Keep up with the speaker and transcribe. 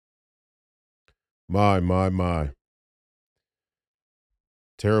My.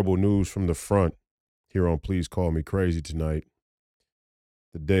 Terrible news from the front here on Please Call Me Crazy tonight.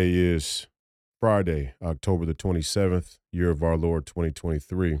 The day is Friday, October the 27th, year of our Lord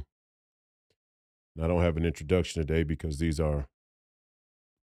 2023. And I don't have an introduction today because these are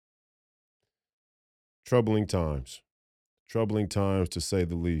troubling times. Troubling times to say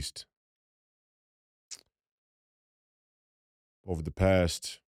the least. Over the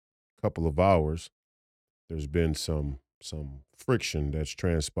past couple of hours, there's been some friction that's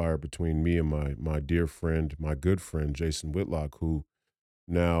transpired between me and my dear friend, my good friend, Jason Whitlock, who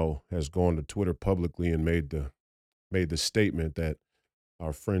now has gone to Twitter publicly and made the statement that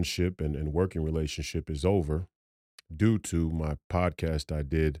our friendship and working relationship is over due to my podcast I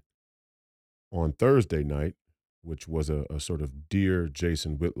did on Thursday night, which was a sort of Dear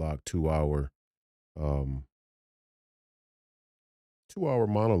Jason Whitlock 2 hour 2 hour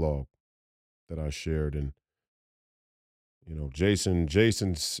monologue that I shared. And,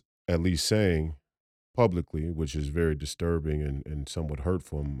 Jason's at least saying publicly, which is very disturbing and somewhat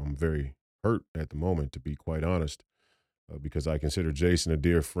hurtful. I'm very hurt at the moment, to be quite honest, because I consider Jason a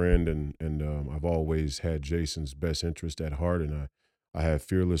dear friend, and I've always had Jason's best interest at heart, and I have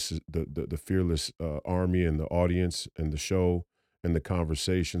the fearless army and the audience and the show and the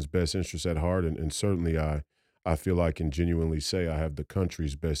conversation's best interest at heart, and certainly I feel I can genuinely say I have the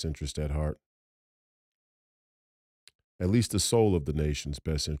country's best interest at heart, at least the soul of the nation's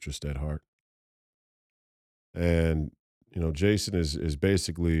best interest at heart. And Jason is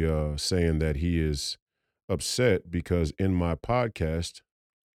basically saying that he is upset because in my podcast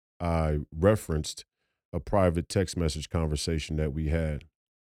I referenced a private text message conversation that we had.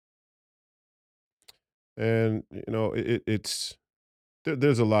 And,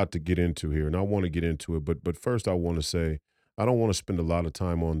 there's a lot to get into here, and I want to get into it. But first, I want to say I don't want to spend a lot of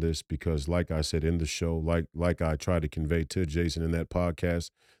time on this because, like I said in the show, like I tried to convey to Jason in that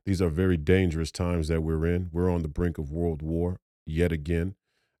podcast, these are very dangerous times that we're in. We're on the brink of world war yet again.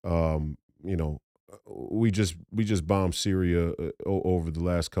 Um, you know, we just bombed Syria over the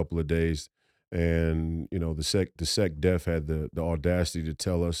last couple of days, and the Sec Def had the audacity to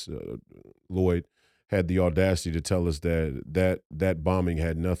tell us, Lloyd had the audacity to tell us that bombing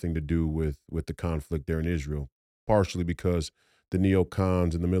had nothing to do with the conflict there in Israel, partially because the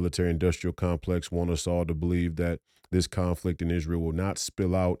neocons and the military industrial complex want us all to believe that this conflict in Israel will not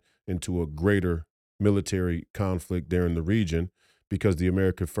spill out into a greater military conflict there in the region because the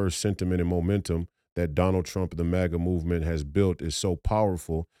America First sentiment and momentum that Donald Trump and the MAGA movement has built is so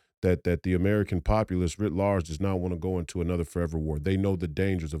powerful that the American populace writ large does not want to go into another forever war. They know the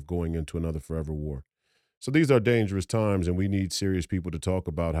dangers of going into another forever war. So these are dangerous times, and we need serious people to talk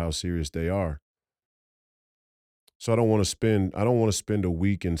about how serious they are. So I don't want to spend a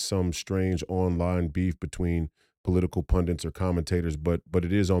week in some strange online beef between political pundits or commentators, but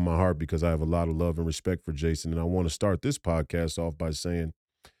it is on my heart because I have a lot of love and respect for Jason, and I want to start this podcast off by saying,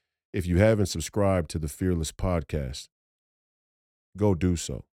 if you haven't subscribed to the Fearless podcast, go do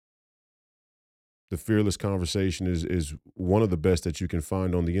so. The Fearless Conversation is one of the best that you can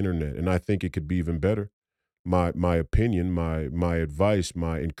find on the internet, and I think it could be even better. My opinion, my advice,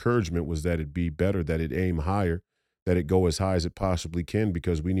 my encouragement was that it be better, that it aim higher, that it go as high as it possibly can,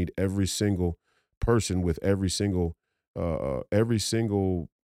 because we need every single person with every single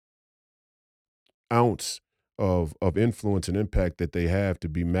ounce of influence and impact that they have to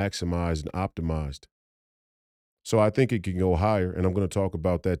be maximized and optimized. So I think it can go higher, and I'm going to talk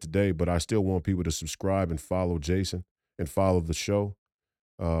about that today. But I still want people to subscribe and follow Jason and follow the show.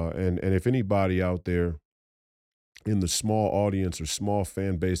 And if anybody out there in the small audience or small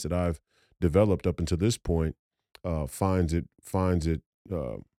fan base that I've developed up until this point finds it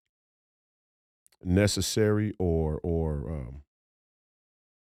necessary or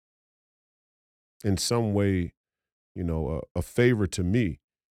in some way, a favor to me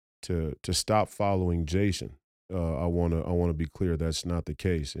to stop following Jason. I want to be clear that's not the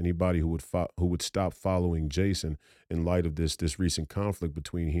case. Anybody who would stop following Jason in light of this recent conflict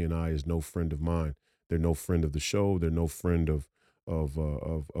between he and I is no friend of mine. They're no friend of the show. They're no friend of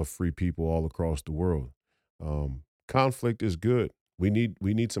free people all across the world. Conflict is good. We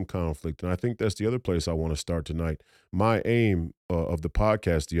need some conflict, and I think that's the other place I want to start tonight. My aim of the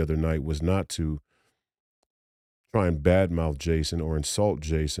podcast the other night was not to try and badmouth Jason or insult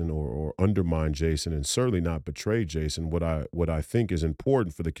Jason or undermine Jason, and certainly not betray Jason. What I think is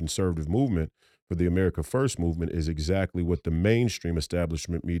important for the conservative movement, for the America First movement, is exactly what the mainstream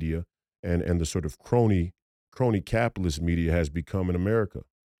establishment media and the sort of crony capitalist media has become in America.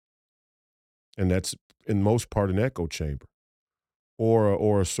 And that's in most part an echo chamber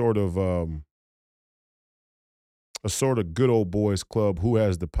or a sort of a sort of good old boys club, who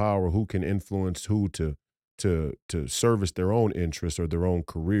has the power, who can influence who to service their own interests or their own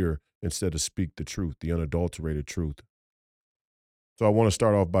career instead of speak the truth, the unadulterated truth. So I want to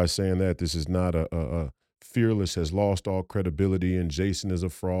start off by saying that this is not a Fearless has lost all credibility and Jason is a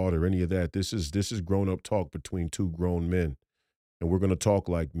fraud or any of that. This is grown up talk between two grown men, and we're going to talk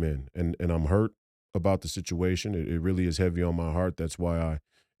like men. And I'm hurt about the situation. It really is heavy on my heart. That's why I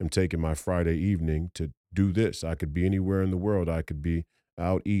am taking my Friday evening to do this. I could be anywhere in the world. I could be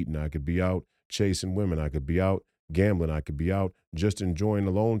out eating. I could be out chasing women. I could be out gambling. I could be out just enjoying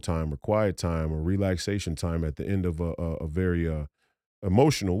alone time or quiet time or relaxation time at the end of a very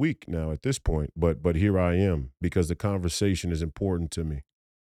emotional week now at this point. But here I am because the conversation is important to me.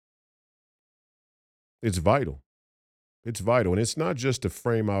 It's vital. It's vital. And it's not just to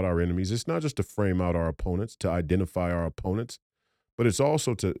frame out our enemies. It's not just to frame out our opponents, to identify our opponents, but it's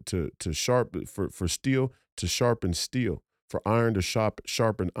also to sharpen for steel to sharpen steel, for iron to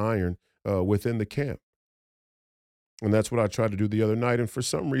sharpen iron within the camp. And that's what I tried to do the other night. And for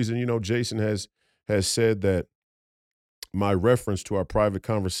some reason, Jason has said that my reference to our private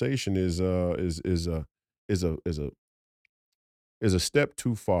conversation is a step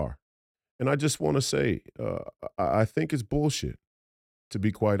too far. And I just want to say, I think it's bullshit, to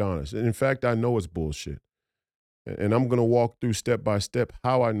be quite honest. And in fact, I know it's bullshit. And I'm going to walk through step by step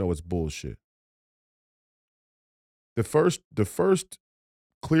how I know it's bullshit. The first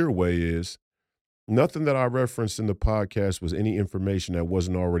clear way is nothing that I referenced in the podcast was any information that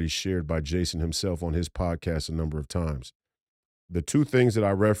wasn't already shared by Jason himself on his podcast a number of times. The two things that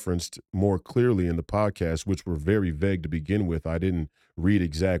I referenced more clearly in the podcast, which were very vague to begin with, I didn't read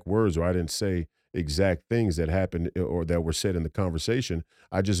exact words or I didn't say exact things that happened or that were said in the conversation.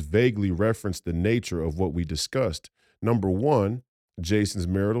 I just vaguely referenced the nature of what we discussed. Number one, Jason's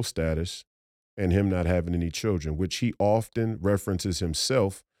marital status and him not having any children, which he often references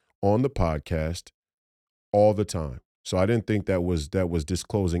himself on the podcast all the time. So I didn't think that was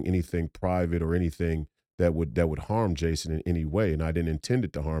disclosing anything private or anything that would harm Jason in any way. And I didn't intend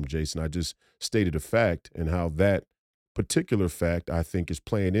it to harm Jason. I just stated a fact and how that particular fact I think is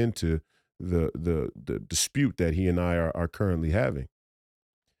playing into the dispute that he and I are currently having.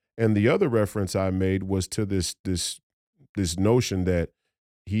 And the other reference I made was to this notion that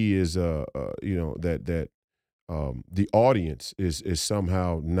he is that the audience is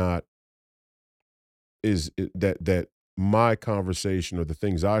somehow not that my conversation or the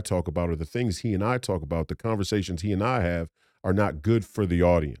things I talk about or the things he and I talk about, the conversations he and I have are not good for the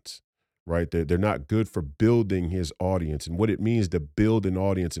audience, right? They're not good for building his audience and what it means to build an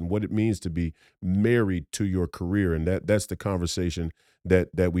audience and what it means to be married to your career. And that's the conversation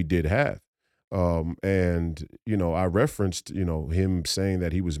that we did have. And I referenced, him saying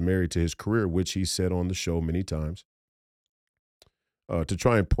that he was married to his career, which he said on the show many times to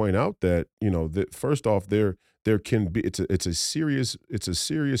try and point out that that first off there can be it's a serious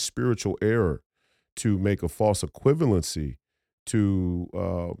spiritual error to make a false equivalency to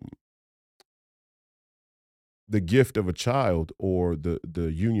the gift of a child or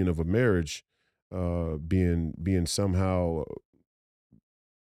the union of a marriage being somehow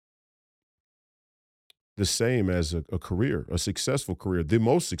the same as a career, a successful career, the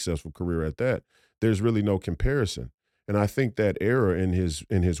most successful career at that. There's really no comparison. And I think that error in his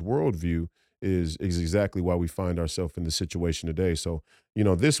worldview is exactly why we find ourselves in the situation today. So,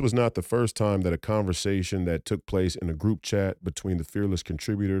 this was not the first time that a conversation that took place in a group chat between the fearless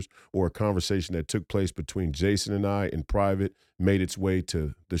contributors or a conversation that took place between Jason and I in private made its way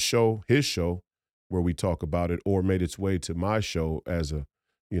to the show, his show, where we talk about it, or made its way to my show as a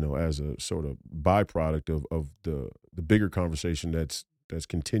sort of byproduct of the bigger conversation that's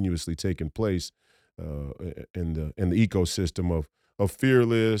continuously taking place in the ecosystem of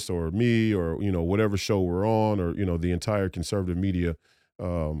Fearless or me or whatever show we're on or the entire conservative media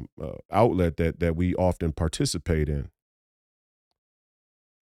outlet that we often participate in.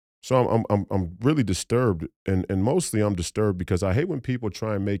 So I'm really disturbed and mostly I'm disturbed because I hate when people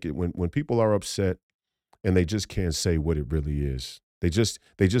try and make it when people are upset and they just can't say what it really is. They just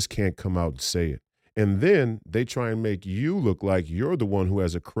can't come out and say it. And then they try and make you look like you're the one who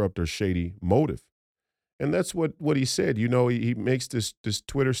has a corrupt or shady motive. And that's what he said. He makes this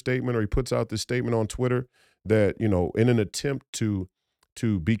Twitter statement or he puts out this statement on Twitter that, in an attempt to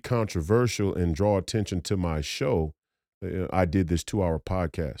be controversial and draw attention to my show, I did this 2-hour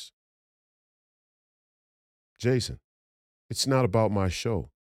podcast. Jason, it's not about my show.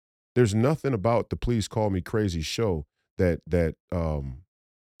 There's nothing about the Please Call Me Crazy show that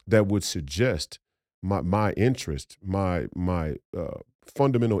would suggest my interest, my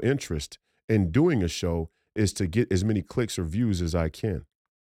fundamental interest in doing a show is to get as many clicks or views as I can.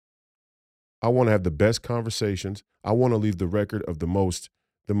 I want to have the best conversations. I want to leave the record of the most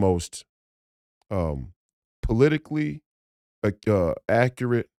um, politically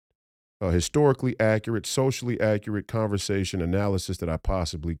accurate, historically accurate, socially accurate conversation analysis that I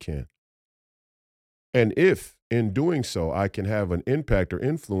possibly can. And if in doing so, I can have an impact or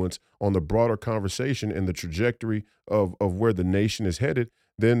influence on the broader conversation and the trajectory of where the nation is headed,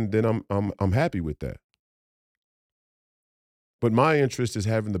 then I'm happy with that. But my interest is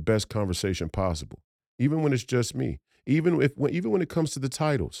having the best conversation possible, even when it's just me, even when it comes to the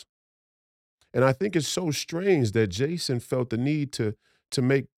titles. And I think it's so strange that Jason felt the need to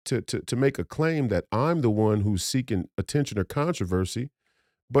make a claim that I'm the one who's seeking attention or controversy,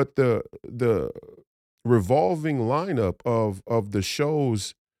 but the revolving lineup of the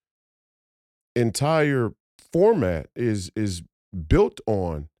show's entire format is built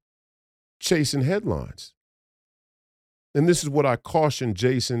on chasing headlines. And this is what I cautioned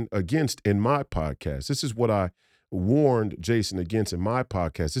Jason against in my podcast. This is what I warned Jason against in my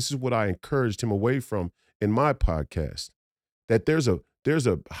podcast. This is what I encouraged him away from in my podcast. That there's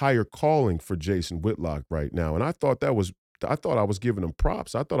a higher calling for Jason Whitlock right now. And I thought I was giving him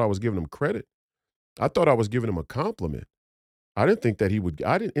props. I thought I was giving him credit. I thought I was giving him a compliment. I didn't think that he would.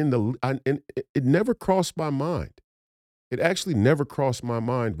 I didn't. And it never crossed my mind. It actually never crossed my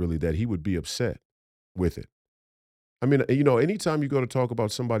mind really that he would be upset with it. I mean, anytime you go to talk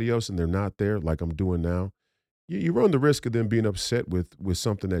about somebody else and they're not there, like I'm doing now, you run the risk of them being upset with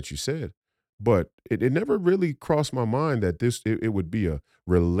something that you said. But it never really crossed my mind that it would be a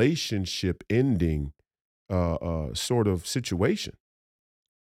relationship ending sort of situation.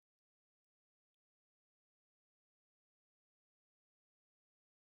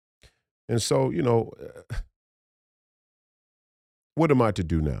 And so, what am I to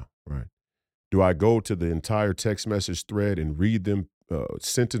do now, right? Do I go to the entire text message thread and read them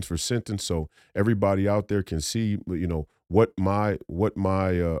sentence for sentence so everybody out there can see, what my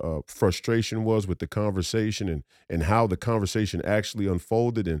frustration was with the conversation and how the conversation actually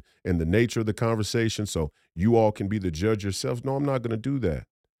unfolded and the nature of the conversation so you all can be the judge yourselves? No, I'm not going to do that.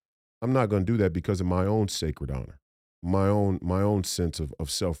 I'm not going to do that because of my own sacred honor, my own sense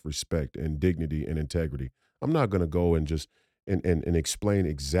of self-respect and dignity and integrity. I'm not going to go and just and explain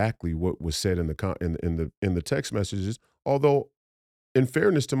exactly what was said in the text messages. Although, in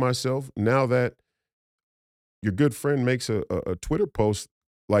fairness to myself, now that your good friend makes a Twitter post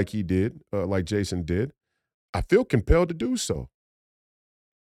like he did, like Jason did, I feel compelled to do so.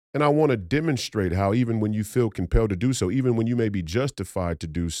 And I want to demonstrate how even when you feel compelled to do so, even when you may be justified to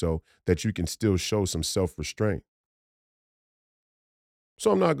do so, that you can still show some self-restraint.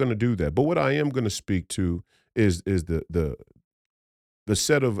 So I'm not going to do that. But what I am going to speak to is the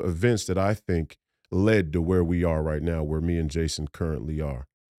set of events that I think led to where we are right now, where me and Jason currently are.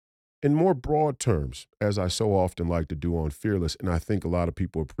 In more broad terms, as I so often like to do on Fearless, and I think a lot of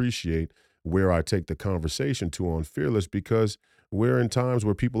people appreciate where I take the conversation to on Fearless because we're in times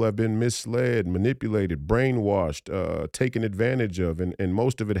where people have been misled, manipulated, brainwashed, taken advantage of, and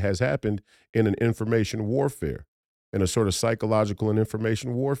most of it has happened in an information warfare, in a sort of psychological and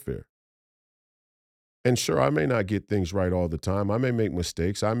information warfare. And sure, I may not get things right all the time. I may make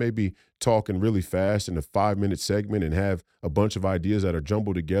mistakes. I may be talking really fast in a 5-minute segment and have a bunch of ideas that are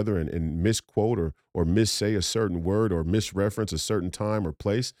jumbled together and misquote or missay a certain word or misreference a certain time or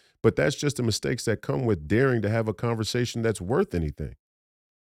place. But that's just the mistakes that come with daring to have a conversation that's worth anything.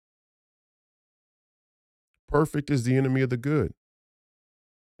 Perfect is the enemy of the good.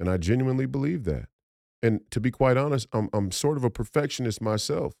 And I genuinely believe that. And to be quite honest, I'm sort of a perfectionist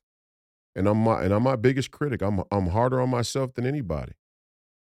myself. And I'm my biggest critic. I'm harder on myself than anybody.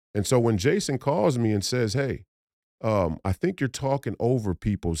 And so when Jason calls me and says, "Hey, I think you're talking over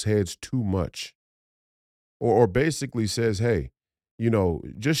people's heads too much," or basically says, "Hey,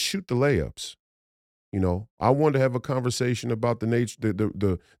 just shoot the layups." I wanted to have a conversation about the nature,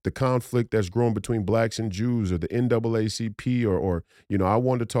 the conflict that's grown between blacks and Jews, or the NAACP, or I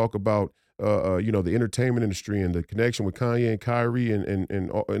wanted to talk about the entertainment industry and the connection with Kanye and Kyrie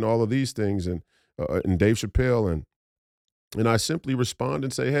and all of these things and Dave Chappelle and I simply respond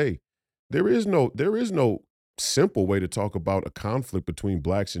and say, hey, there is no simple way to talk about a conflict between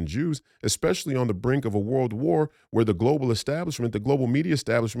blacks and Jews, especially on the brink of a world war where the global establishment, the global media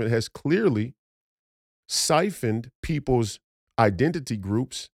establishment has clearly siphoned people's identity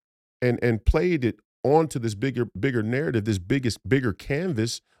groups and played it onto this bigger narrative, this bigger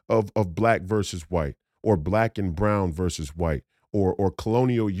canvas of black versus white, or black and brown versus white, or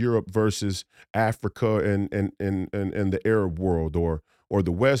colonial Europe versus Africa and the Arab world, or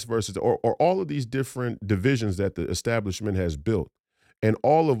the West versus or all of these different divisions that the establishment has built. And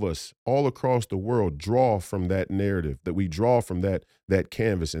all of us, all across the world, draw from that narrative, that we draw from that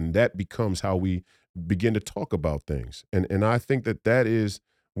canvas, and that becomes how we begin to talk about things. And I think that that is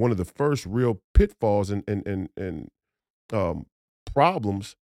one of the first real pitfalls and um,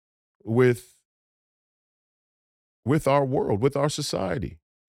 problems with our world, with our society.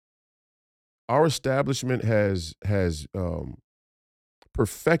 Our establishment has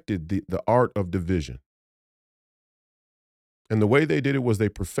perfected the art of division. And the way they did it was they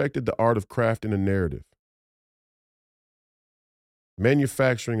perfected the art of crafting a narrative,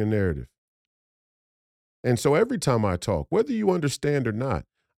 manufacturing a narrative. And so every time I talk, whether you understand or not,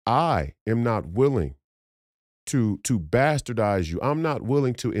 I am not willing to bastardize you. I'm not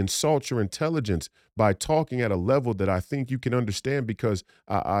willing to insult your intelligence by talking at a level that I think you can understand, because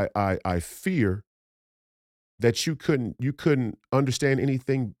I fear that you couldn't understand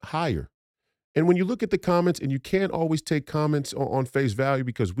anything higher. And when you look at the comments, and you can't always take comments on face value,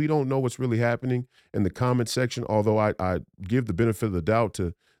 because we don't know what's really happening in the comment section, although I give the benefit of the doubt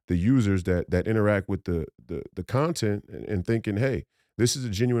to the users that interact with the content, and thinking, hey, this is a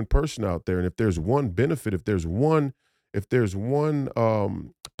genuine person out there. And if there's one benefit, if there's one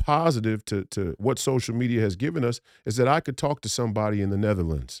positive to what social media has given us, is that I could talk to somebody in the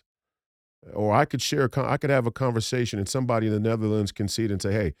Netherlands, or I could I could have a conversation, and somebody in the Netherlands can see it and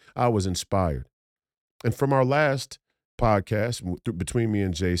say, hey, I was inspired. And from our last podcast between me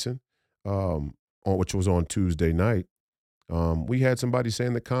and Jason, which was on Tuesday night, we had somebody say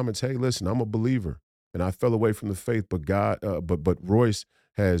in the comments, "Hey, listen, I'm a believer, and I fell away from the faith, but but Royce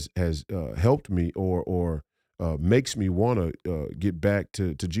has helped me, or makes me want to get back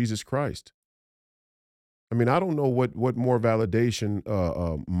to Jesus Christ." I mean, I don't know what more validation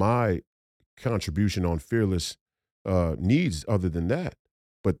my contribution on Fearless needs other than that,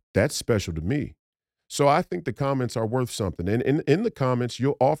 but that's special to me. So I think the comments are worth something. And in the comments,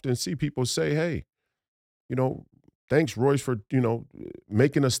 you'll often see people say, hey, you know, thanks, Royce, for,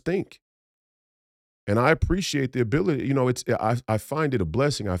 making us think. And I appreciate the ability, I find it a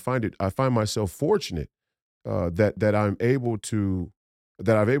blessing. I find myself fortunate that I've able to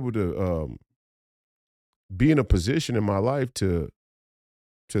be in a position in my life to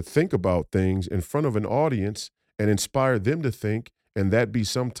think about things in front of an audience and inspire them to think, and that be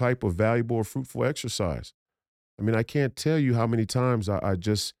some type of valuable or fruitful exercise. I mean, I can't tell you how many times I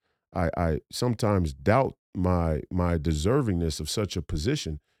sometimes doubt my deservingness of such a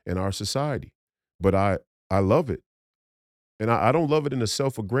position in our society. But I love it. And I don't love it in a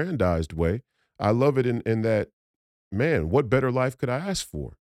self-aggrandized way. I love it in that, man, what better life could I ask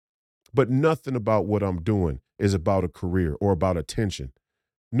for? But nothing about what I'm doing is about a career or about attention.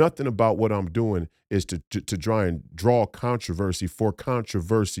 Nothing about what I'm doing is to try and draw controversy for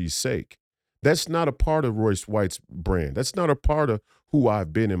controversy's sake. That's not a part of Royce White's brand. That's not a part of who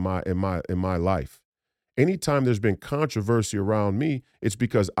I've been in my life. Anytime there's been controversy around me, it's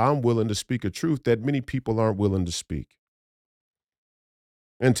because I'm willing to speak a truth that many people aren't willing to speak.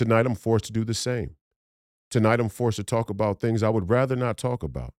 And tonight I'm forced to do the same. Tonight I'm forced to talk about things I would rather not talk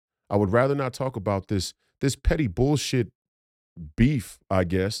about. I would rather not talk about this petty bullshit beef, I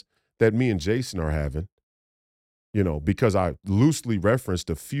guess, that me and Jason are having, because I loosely referenced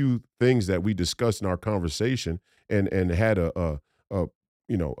a few things that we discussed in our conversation, and had a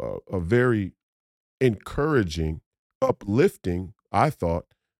very encouraging, uplifting, I thought,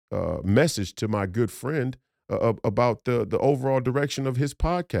 message to my good friend about the overall direction of his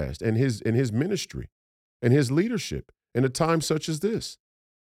podcast and his ministry and his leadership in a time such as this.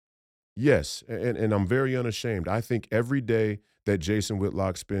 Yes, and I'm very unashamed. I think every day that Jason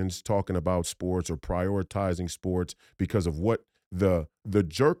Whitlock spends talking about sports or prioritizing sports because of what the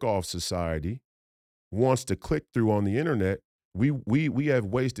jerk off society wants to click through on the internet, we have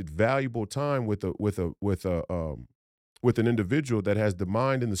wasted valuable time with an individual that has the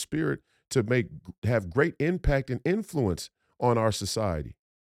mind and the spirit to have great impact and influence on our society.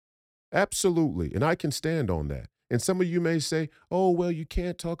 Absolutely. And I can stand on that. And some of you may say, oh, well, you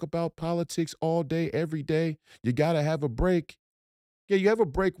can't talk about politics all day, every day. You got to have a break. Yeah, you have a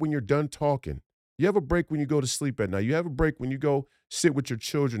break when you're done talking. You have a break when you go to sleep at night. You have a break when you go sit with your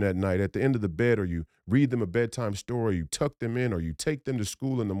children at night at the end of the bed, or you read them a bedtime story, or you tuck them in, or you take them to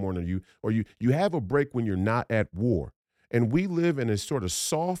school in the morning, or you have a break when you're not at war. And we live in a sort of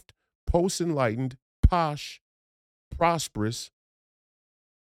soft, post-enlightened, posh, prosperous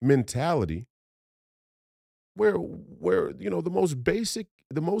mentality where the most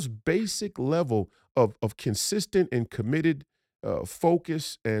basic level of consistent and committed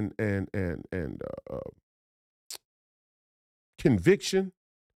focus and conviction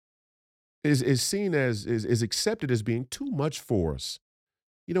is seen as is accepted as being too much for us.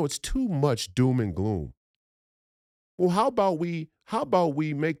 You know, it's too much doom and gloom. Well, how about we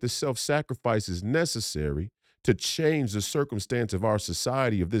make the self-sacrifices necessary to change the circumstance of our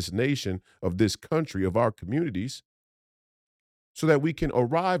society, of this nation, of this country, of our communities, so that we can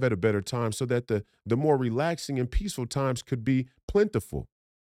arrive at a better time, so that the more relaxing and peaceful times could be plentiful.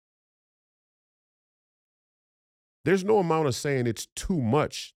 There's no amount of saying it's too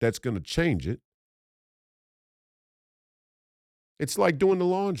much that's going to change it. It's like doing the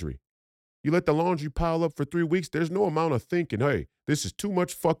laundry. You let the laundry pile up for 3 weeks. There's no amount of thinking, hey, this is too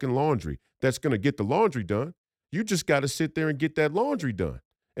much fucking laundry that's going to get the laundry done. You just got to sit there and get that laundry done.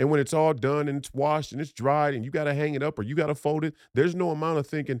 And when it's all done and it's washed and it's dried and you got to hang it up or you got to fold it, there's no amount of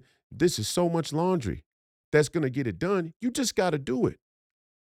thinking, this is so much laundry that's going to get it done. You just got to do it.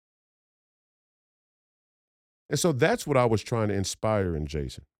 And so that's what I was trying to inspire in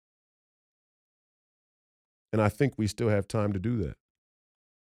Jason. And I think we still have time to do that,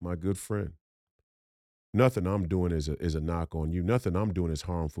 my good friend. Nothing I'm doing is a knock on you. Nothing I'm doing is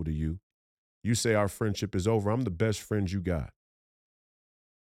harmful to you. You say our friendship is over. I'm the best friend you got.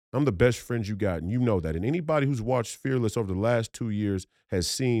 I'm the best friend you got, and you know that. And anybody who's watched Fearless over the last 2 years has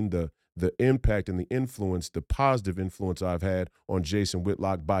seen the impact and the influence, the positive influence I've had on Jason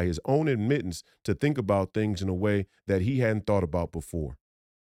Whitlock by his own admittance to think about things in a way that he hadn't thought about before.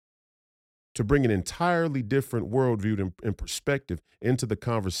 To bring an entirely different worldview and perspective into the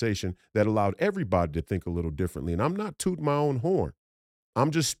conversation that allowed everybody to think a little differently. And I'm not tooting my own horn.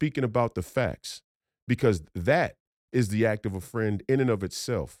 I'm just speaking about the facts, because that is the act of a friend in and of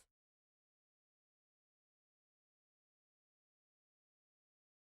itself.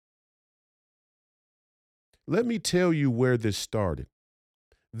 Let me tell you where this started.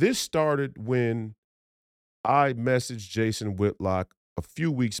 This started when I messaged Jason Whitlock a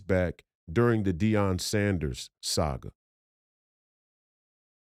few weeks back during the Deion Sanders saga.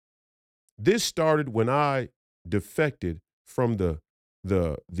 This started when I defected from the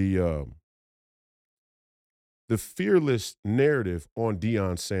fearless narrative on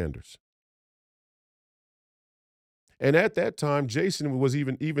Deion Sanders. And at that time, Jason was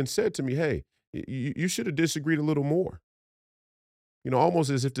even said to me, "Hey, you should have disagreed a little more." You know, almost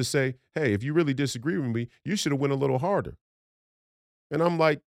as if to say, "Hey, if you really disagree with me, you should have went a little harder." And I'm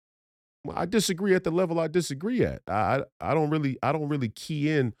like, well, I disagree at the level I disagree at. I don't really key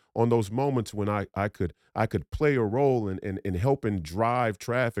in on those moments when I could play a role in helping drive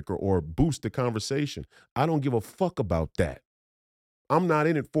traffic or boost the conversation. I don't give a fuck about that. I'm not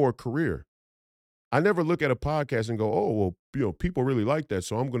in it for a career. I never look at a podcast and go, oh, well, people really like that.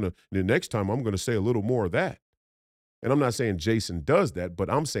 So the next time I'm gonna say a little more of that. And I'm not saying Jason does that, but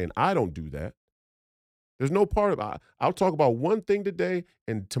I'm saying I don't do that. There's no part of I'll talk about one thing today,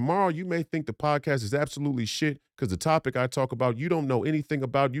 and tomorrow you may think the podcast is absolutely shit because the topic I talk about, you don't know anything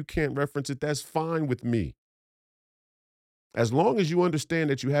about, you can't reference it. That's fine with me. As long as you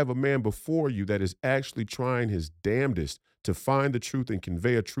understand that you have a man before you that is actually trying his damnedest to find the truth and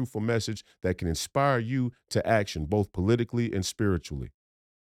convey a truthful message that can inspire you to action, both politically and spiritually.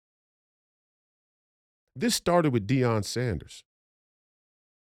 This started with Deion Sanders.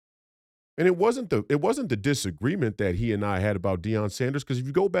 And it wasn't the disagreement that he and I had about Deion Sanders, because if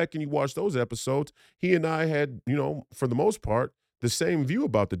you go back and you watch those episodes, he and I had, for the most part, the same view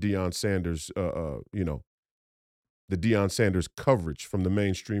about the Deion Sanders coverage from the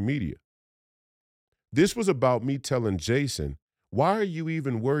mainstream media. This was about me telling Jason, why are you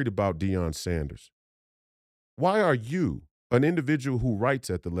even worried about Deion Sanders? Why are you, an individual who writes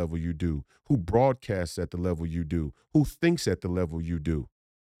at the level you do, who broadcasts at the level you do, who thinks at the level you do,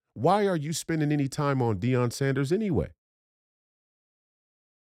 why are you spending any time on Deion Sanders anyway?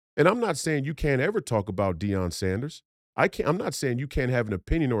 And I'm not saying you can't ever talk about Deion Sanders. I'm not saying you can't have an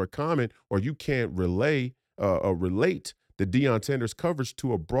opinion or a comment, or you can't relate the Deion Sanders coverage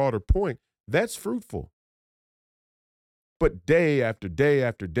to a broader point. That's fruitful. But day after day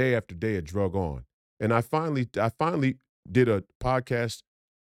after day after day, it drug on. And I finally did a podcast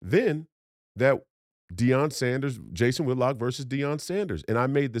then that Deion Sanders, Jason Whitlock versus Deion Sanders. And I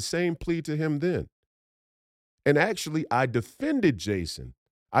made the same plea to him then. And actually, I defended Jason.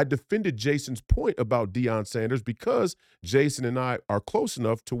 I defended Jason's point about Deion Sanders because Jason and I are close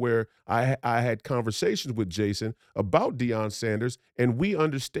enough to where I had conversations with Jason about Deion Sanders, and we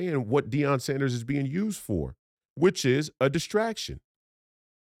understand what Deion Sanders is being used for, which is a distraction.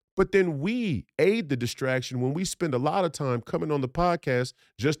 But then we aid the distraction when we spend a lot of time coming on the podcast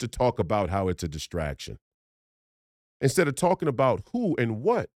just to talk about how it's a distraction. Instead of talking about who and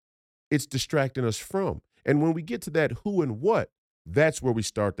what it's distracting us from. And when we get to that who and what, that's where we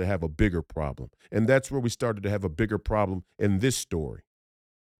start to have a bigger problem. And that's where we started to have a bigger problem in this story.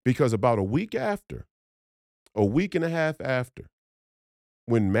 Because about a week and a half after,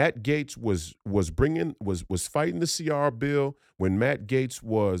 when Matt Gaetz was fighting the CR bill, when Matt Gaetz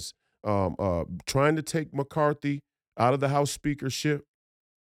was trying to take McCarthy out of the House speakership,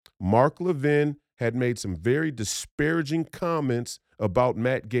 Mark Levin had made some very disparaging comments about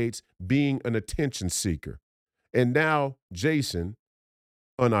Matt Gaetz being an attention seeker. And now Jason,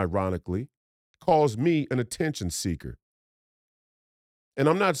 unironically, calls me an attention seeker. And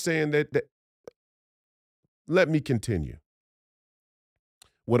I'm not saying that let me continue.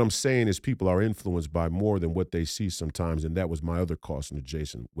 What I'm saying is people are influenced by more than what they see sometimes, and that was my other caution to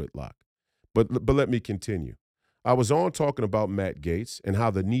Jason Whitlock. But let me continue. I was on talking about Matt Gaetz and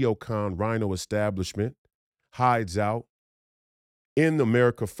how the neocon rhino establishment hides out in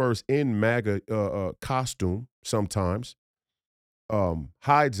America First in MAGA costume sometimes,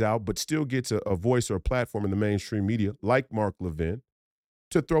 hides out, but still gets a voice or a platform in the mainstream media, like Mark Levin,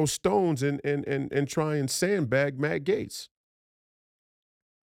 to throw stones and try and sandbag Matt Gaetz.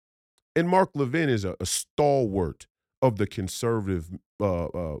 And Mark Levin is a stalwart of the conservative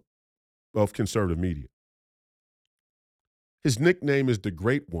media. His nickname is the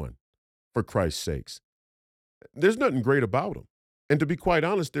Great One, for Christ's sakes. There's nothing great about him. And to be quite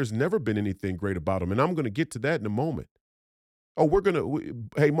honest, there's never been anything great about him. And I'm going to get to that in a moment. Oh,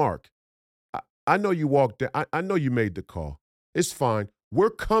 hey, Mark, I know you walked in. I know you made the call. It's fine. We're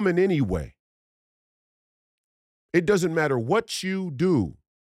coming anyway. It doesn't matter what you do.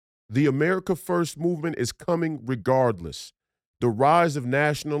 The America First movement is coming regardless. The rise of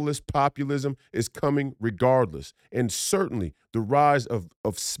nationalist populism is coming regardless. And certainly the rise of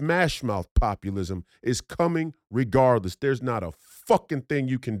smash mouth populism is coming regardless. There's not a fucking thing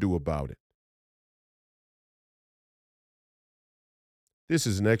you can do about it. This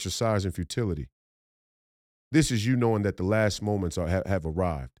is an exercise in futility. This is you knowing that the last moments have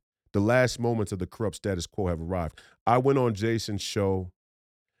arrived. The last moments of the corrupt status quo have arrived. I went on Jason's show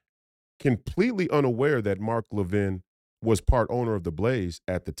completely unaware that Mark Levin was part owner of the Blaze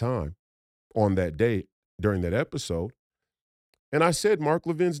at the time on that day during that episode. And I said Mark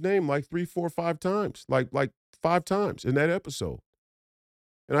Levin's name like 3, 4, 5 times, like 5 times in that episode.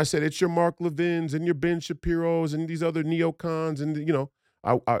 And I said, it's your Mark Levins and your Ben Shapiro's and these other neocons. And,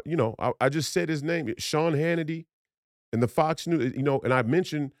 I just said his name, Sean Hannity and the Fox News, and I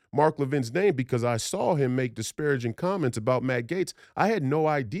mentioned Mark Levin's name because I saw him make disparaging comments about Matt Gaetz. I had no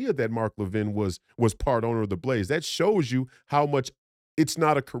idea that Mark Levin was part owner of the Blaze. That shows you how much it's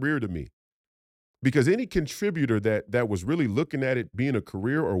not a career to me. Because any contributor that was really looking at it being a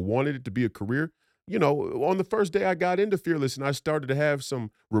career or wanted it to be a career, on the first day I got into Fearless and I started to have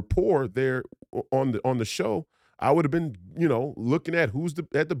some rapport there on the show, I would have been, looking at who's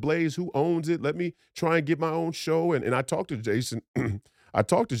at the Blaze, who owns it. Let me try and get my own show. And I talked to Jason. I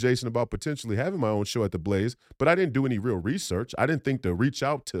talked to Jason about potentially having my own show at the Blaze, but I didn't do any real research. I didn't think to reach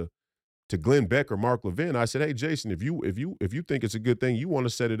out to Glenn Beck or Mark Levin. I said, hey, Jason, if you think it's a good thing, you want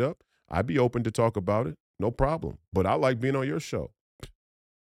to set it up, I'd be open to talk about it. No problem. But I like being on your show.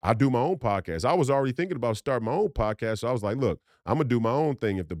 I do my own podcast. I was already thinking about starting my own podcast. So I was like, look, I'm going to do my own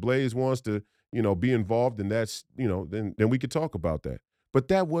thing. If the Blaze wants to, be involved, then that's, then we could talk about that. But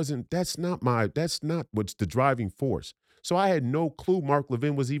that's not what's the driving force. So I had no clue Mark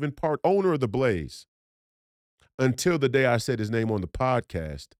Levin was even part owner of the Blaze until the day I said his name on the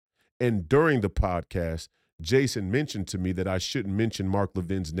podcast. And during the podcast, Jason mentioned to me that I shouldn't mention Mark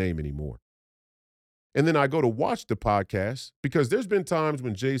Levin's name anymore. And then I go to watch the podcast because there's been times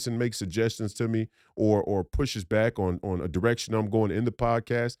when Jason makes suggestions to me or pushes back on a direction I'm going in the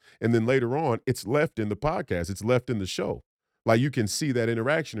podcast. And then later on, it's left in the podcast. It's left in the show. Like you can see that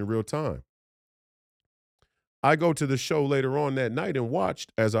interaction in real time. I go to the show later on that night and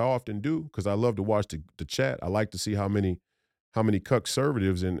watched, as I often do, because I love to watch the chat. I like to see how many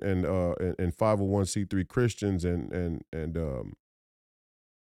conservatives and 501c3 Christians and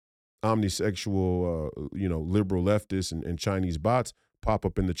omnisexual, liberal leftists and Chinese bots pop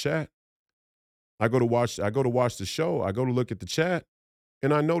up in the chat. I go to watch the show. I go to look at the chat,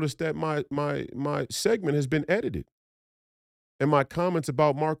 and I notice that my segment has been edited, and my comments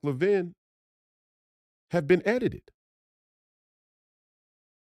about Mark Levin have been edited.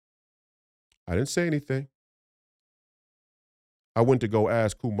 I didn't say anything. I went to go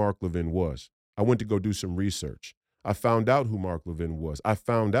ask who Mark Levin was. I went to go do some research. I found out who Mark Levin was. I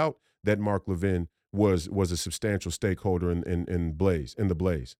found out that Mark Levin was a substantial stakeholder in the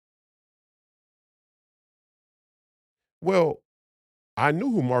Blaze. Well, I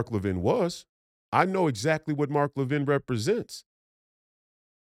knew who Mark Levin was. I know exactly what Mark Levin represents.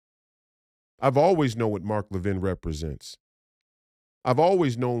 I've always known what Mark Levin represents. I've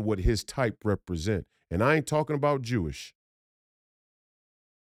always known what his type represent. And I ain't talking about Jewish.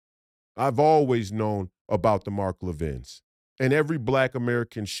 I've always known about the Mark Levins. And every black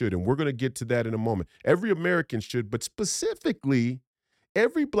American should. And we're going to get to that in a moment. Every American should, but specifically,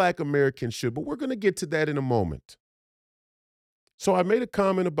 every black American should. But we're going to get to that in a moment. So I made a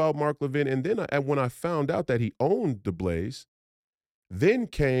comment about Mark Levin. And then when I found out that he owned the Blaze, then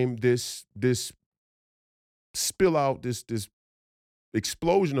came this spill out, this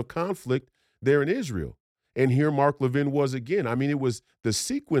explosion of conflict there in Israel. And here Mark Levin was again. I mean, it was the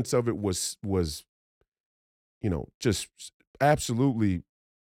sequence of it was just absolutely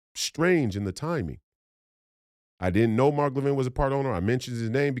strange in the timing. I didn't know Mark Levin was a part owner. I mentioned his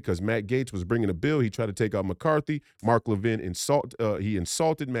name because Matt Gaetz was bringing a bill. He tried to take out McCarthy. Mark Levin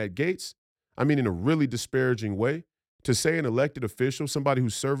insulted Matt Gaetz. I mean, in a really disparaging way. To say an elected official, somebody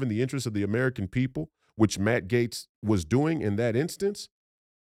who's serving the interests of the American people, which Matt Gaetz was doing in that instance,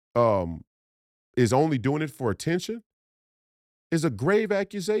 is only doing it for attention, is a grave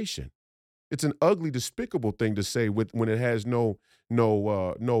accusation. It's an ugly, despicable thing to say when it has no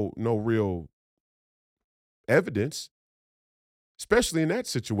real evidence, especially in that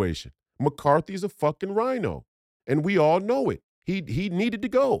situation. McCarthy's a fucking rhino, and we all know it. He needed to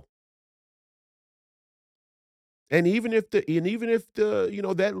go. And even if the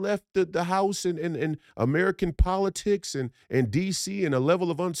that left the House and American politics and DC in a level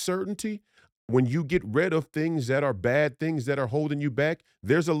of uncertainty, when you get rid of things that are bad, things that are holding you back,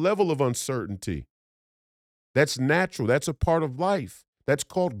 there's a level of uncertainty. That's natural. That's a part of life. That's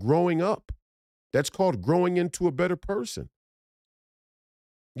called growing up. That's called growing into a better person.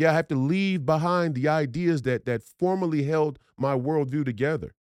 Yeah, I have to leave behind the ideas that formerly held my worldview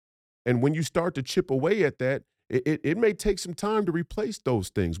together. And when you start to chip away at that, it may take some time to replace those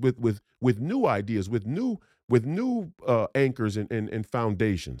things with new ideas, with new anchors and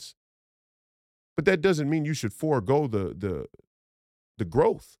foundations. But that doesn't mean you should forego the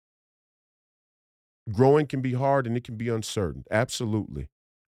growth. Growing can be hard and it can be uncertain. Absolutely.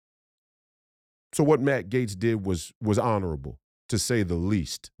 So what Matt Gaetz did was honorable, to say the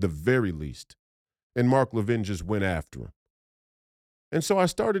least, the very least. And Mark Levin just went after him. And so I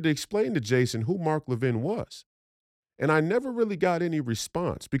started to explain to Jason who Mark Levin was. And I never really got any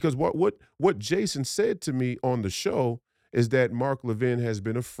response because what Jason said to me on the show is that Mark Levin has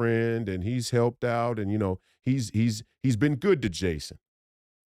been a friend and he's helped out and he's been good to Jason.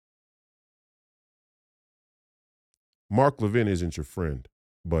 Mark Levin isn't your friend,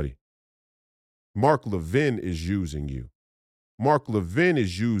 buddy. Mark Levin is using you. Mark Levin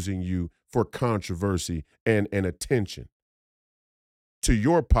is using you for controversy and attention to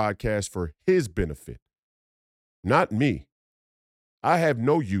your podcast for his benefit, not me. I have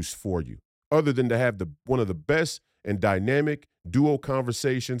no use for you other than to have one of the best and dynamic duo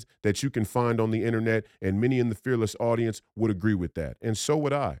conversations that you can find on the internet, and many in the Fearless audience would agree with that. And so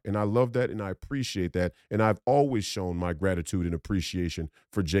would I. And I love that and I appreciate that. And I've always shown my gratitude and appreciation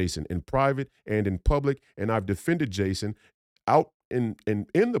for Jason in private and in public. And I've defended Jason out in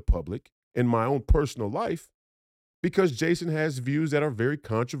the public in my own personal life because Jason has views that are very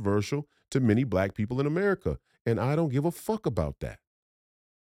controversial to many black people in America. And I don't give a fuck about that.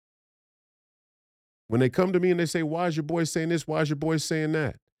 When they come to me and they say, why is your boy saying this? Why is your boy saying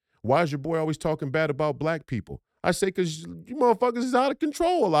that? Why is your boy always talking bad about black people? I say, because you motherfuckers is out of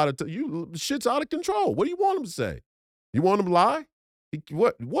control a lot of shit's out of control. What do you want him to say? You want him to lie?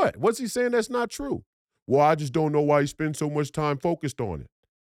 What? What's he saying that's not true? Well, I just don't know why he spends so much time focused on it.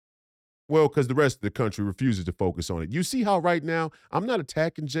 Well, because the rest of the country refuses to focus on it. You see how right now I'm not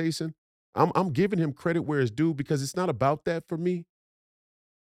attacking Jason. I'm giving him credit where it's due because it's not about that for me.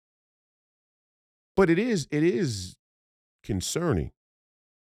 But it is concerning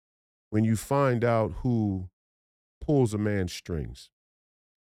when you find out who pulls a man's strings.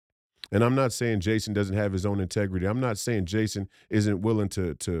 And I'm not saying Jason doesn't have his own integrity. I'm not saying Jason isn't willing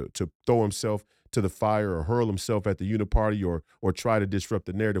to throw himself to the fire or hurl himself at the uniparty or try to disrupt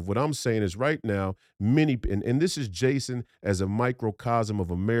the narrative. What I'm saying is right now, and this is Jason as a microcosm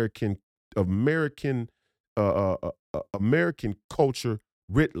of American culture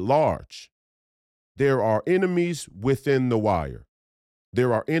writ large. There are enemies within the wire.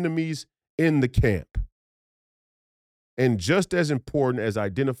 There are enemies in the camp. And just as important as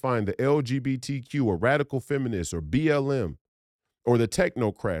identifying the LGBTQ or radical feminists or BLM or the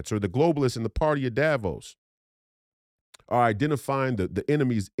technocrats or the globalists in the party of Davos are identifying the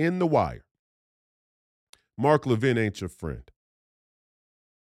enemies in the wire. Mark Levin ain't your friend.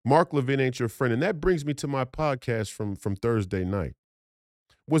 Mark Levin ain't your friend. And that brings me to my podcast from Thursday night.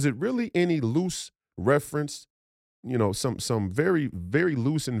 Was it really any loose reference, some very, very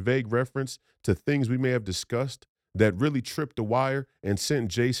loose and vague reference to things we may have discussed that really tripped the wire and sent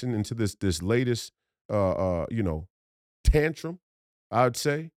Jason into this latest tantrum, I'd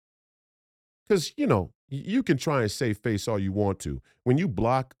say? Because, you can try and save face all you want to. When you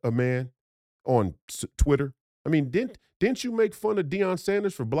block a man on Twitter, I mean, didn't you make fun of Deion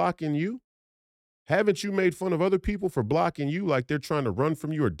Sanders for blocking you? Haven't you made fun of other people for blocking you like they're trying to run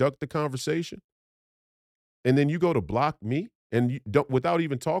from you or duck the conversation? And then you go to block me and you don't, without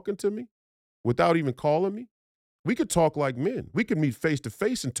even talking to me, without even calling me? We could talk like men. We could meet face to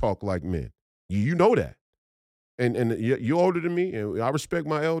face and talk like men. You know that. And you're older than me, and I respect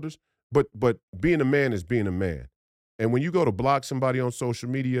my elders, but being a man is being a man. And when you go to block somebody on social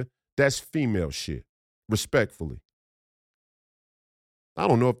media, that's female shit, respectfully. I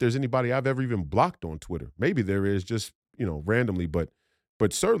don't know if there's anybody I've ever even blocked on Twitter. Maybe there is, just, randomly, but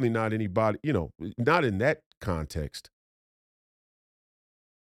certainly not anybody, not in that context.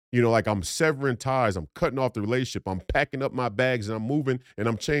 Like I'm severing ties, I'm cutting off the relationship, I'm packing up my bags and I'm moving and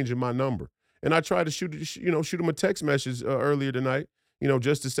I'm changing my number. And I tried to shoot him a text message earlier tonight,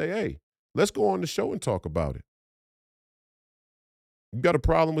 just to say, hey, let's go on the show and talk about it. You got a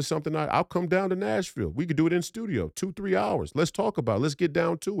problem with something? I'll come down to Nashville. We could do it in studio, 2-3 hours. Let's talk about it. Let's get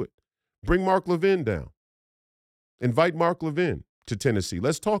down to it. Bring Mark Levin down. Invite Mark Levin to Tennessee.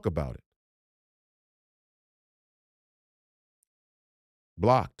 Let's talk about it.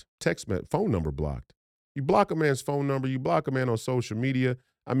 Blocked. Phone number blocked. You block a man's phone number. You block a man on social media.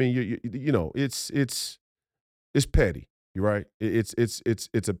 I mean, it's petty. You're right. It's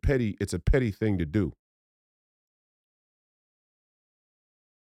a petty thing to do.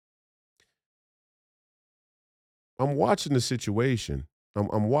 I'm watching the situation.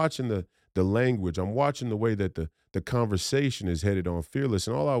 I'm watching the language. I'm watching the way that the conversation is headed on Fearless.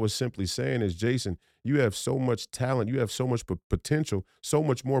 And all I was simply saying is, Jason, you have so much talent. You have so much potential, so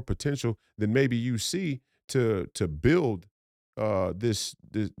much more potential than maybe you see to build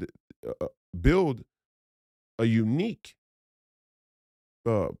build a unique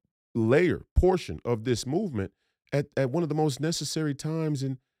portion of this movement at one of the most necessary times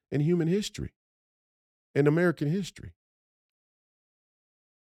in human history, in American history.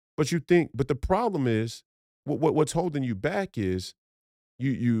 But the problem is, what's holding you back is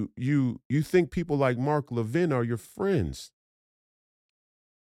you think people like Mark Levin are your friends.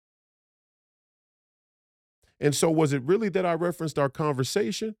 And so was it really that I referenced our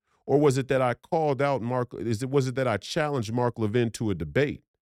conversation, or was it that I called out was it that I challenged Mark Levin to a debate?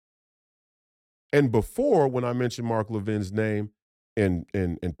 And before, when I mentioned Mark Levin's name in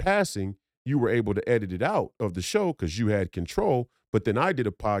passing, you were able to edit it out of the show because you had control. But then I did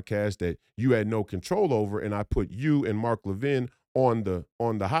a podcast that you had no control over, and I put you and Mark Levin on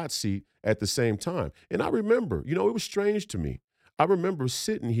the hot seat at the same time. And I remember, it was strange to me. I remember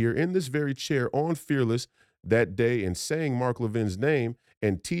sitting here in this very chair on Fearless that day and saying Mark Levin's name,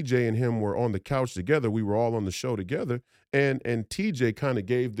 and TJ and him were on the couch together. We were all on the show together, and TJ kind of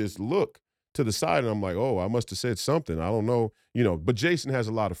gave this look to the side, and I'm like, oh, I must have said something. I don't know, but Jason has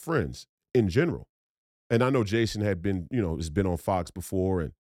a lot of friends in general. And I know Jason had been, has been on Fox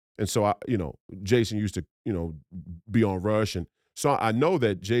before. And so, Jason used to, be on Rush. And so I know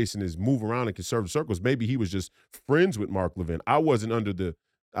that Jason is moving around in conservative circles. Maybe he was just friends with Mark Levin. I wasn't under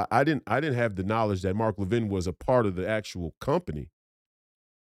I didn't have the knowledge that Mark Levin was a part of the actual company.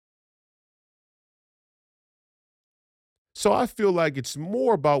 So I feel like it's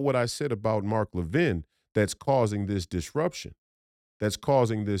more about what I said about Mark Levin that's causing this disruption, that's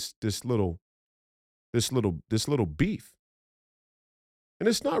causing this little beef. And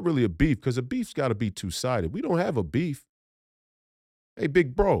it's not really a beef, because a beef's got to be two-sided. We don't have a beef. Hey,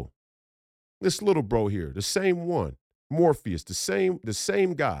 big bro, this little bro here, the same one, Morpheus, the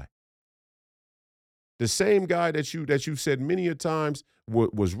same guy. The same guy that you've said many a times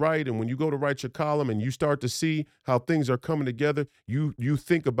was right. And when you go to write your column and you start to see how things are coming together, you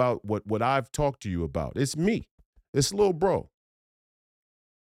think about what I've talked to you about. It's me, this little bro.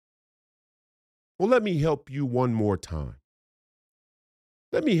 Well, let me help you one more time.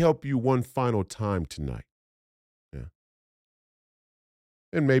 Let me help you one final time tonight. Yeah.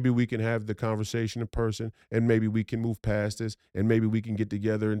 And maybe we can have the conversation in person, and maybe we can move past this, and maybe we can get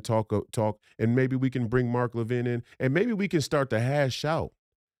together and talk, and maybe we can bring Mark Levin in, and maybe we can start to hash out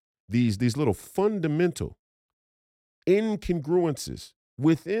these little fundamental incongruences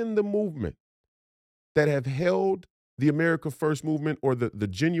within the movement that have held the America First movement, or the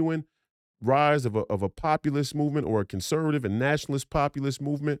genuine rise of a populist movement or a conservative and nationalist populist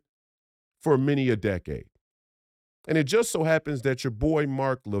movement for many a decade. And it just so happens that your boy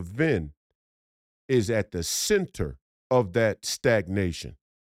Mark Levin is at the center of that stagnation,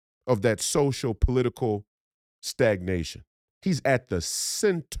 of that social political stagnation. He's at the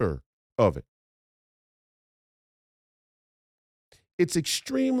center of it. It's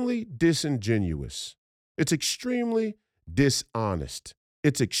extremely disingenuous. It's extremely dishonest.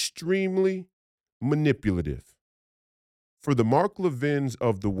 It's extremely manipulative for the Mark Levins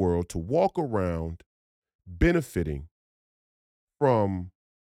of the world to walk around benefiting from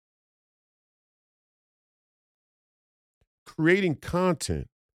creating content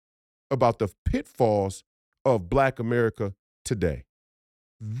about the pitfalls of Black America today.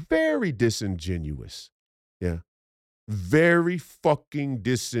 Very disingenuous. Yeah. Very fucking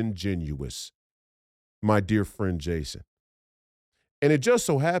disingenuous, my dear friend Jason. And it just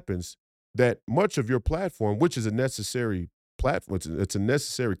so happens that much of your platform, which is a necessary platform, it's a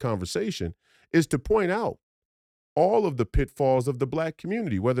necessary conversation, is to point out all of the pitfalls of the Black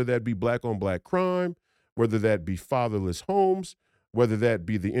community, whether that be Black on Black crime, whether that be fatherless homes, whether that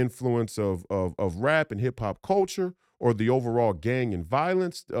be the influence of rap and hip hop culture, or the overall gang and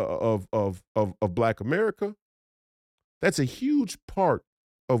violence of Black America. That's a huge part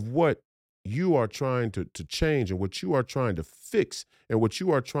of what you are trying to change and what you are trying to fix and what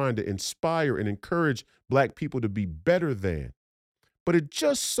you are trying to inspire and encourage Black people to be better than. But it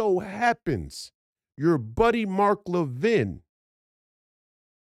just so happens your buddy Mark Levin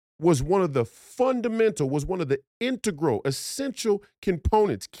was one of the fundamental, was one of the integral, essential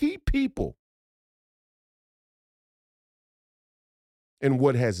components, key people in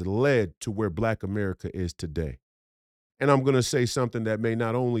what has led to where Black America is today. And I'm going to say something that may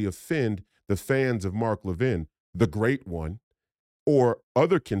not only offend the fans of Mark Levin, the great one, or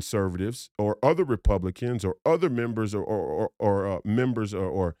other conservatives or other Republicans or other members or members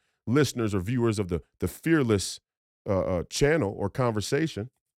or listeners or viewers of the Fearless channel or conversation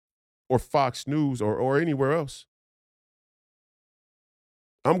or Fox News or anywhere else.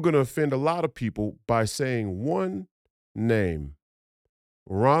 I'm going to offend a lot of people by saying one name,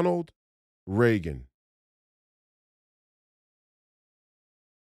 Ronald Reagan.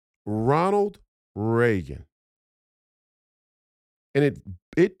 Ronald Reagan. And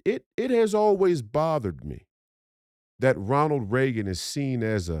it has always bothered me that Ronald Reagan is seen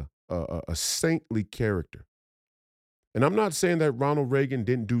as a saintly character. And I'm not saying that Ronald Reagan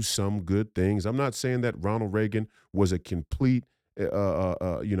didn't do some good things. I'm not saying that Ronald Reagan was a complete,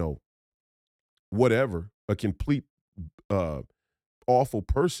 whatever, a complete awful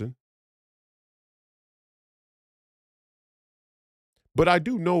person. But I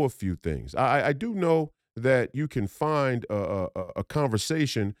do know a few things. I do know that you can find a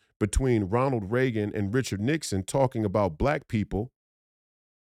conversation between Ronald Reagan and Richard Nixon talking about Black people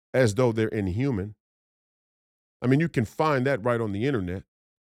as though they're inhuman. I mean, you can find that right on the internet.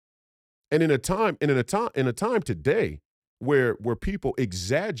 And in a time today where people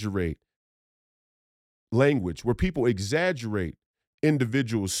exaggerate language, where people exaggerate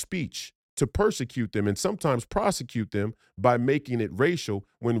individuals' speech to persecute them and sometimes prosecute them by making it racial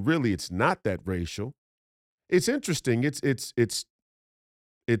when really it's not that racial. It's interesting. It's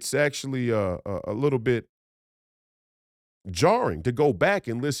actually a little bit jarring to go back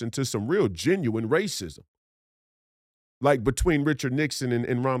and listen to some real genuine racism, like between Richard Nixon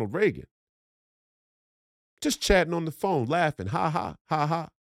and Ronald Reagan. Just chatting on the phone, laughing, ha, ha, ha, ha.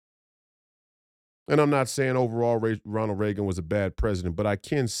 And I'm not saying overall Ronald Reagan was a bad president, but I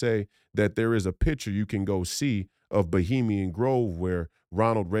can say that there is a picture you can go see of Bohemian Grove where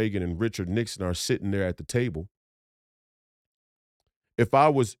Ronald Reagan and Richard Nixon are sitting there at the table. If I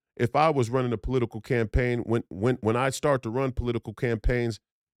was running a political campaign, when I start to run political campaigns,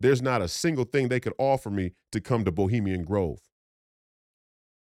 there's not a single thing they could offer me to come to Bohemian Grove.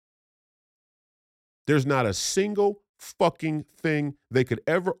 There's not a single fucking thing they could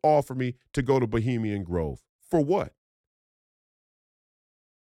ever offer me to go to Bohemian Grove. For what?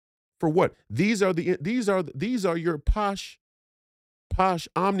 For what? These are your posh,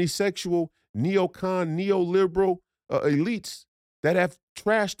 omnisexual, neocon, neoliberal elites that have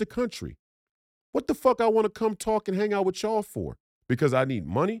trashed the country. What the fuck I want to come talk and hang out with y'all for? Because I need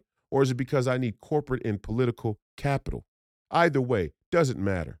money, or is it because I need corporate and political capital? Either way, doesn't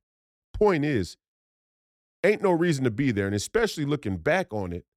matter. Point is, ain't no reason to be there, and especially looking back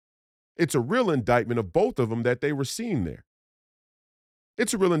on it, it's a real indictment of both of them that they were seen there.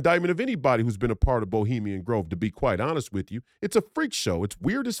 It's a real indictment of anybody who's been a part of Bohemian Grove, to be quite honest with you. It's a freak show. It's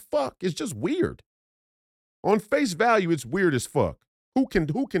weird as fuck. It's just weird. On face value, it's weird as fuck. Who can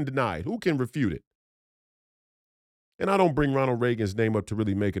deny it? Who can refute it? And I don't bring Ronald Reagan's name up to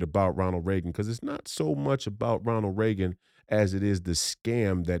really make it about Ronald Reagan because it's not so much about Ronald Reagan as it is the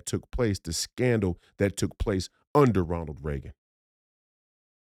scam that took place, the scandal that took place under Ronald Reagan,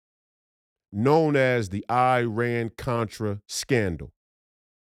 known as the Iran-Contra scandal.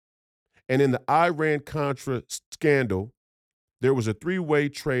 And in the Iran-Contra scandal, there was a three-way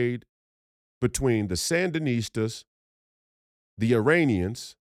trade between the Sandinistas, the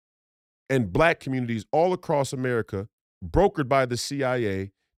Iranians, and black communities all across America, brokered by the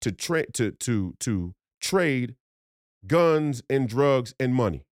CIA to trade guns and drugs and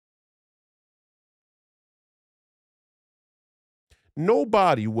money.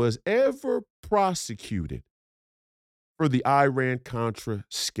 Nobody was ever prosecuted for the Iran-Contra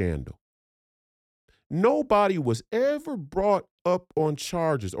scandal. Nobody was ever brought up on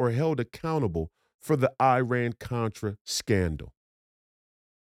charges or held accountable for the Iran-Contra scandal.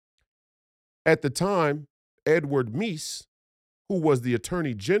 At the time, Edward Meese, who was the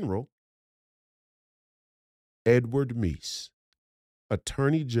Attorney General, Edward Meese,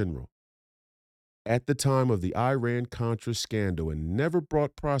 Attorney General, at the time of the Iran-Contra scandal and never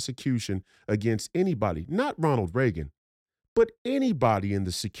brought prosecution against anybody, not Ronald Reagan, but anybody in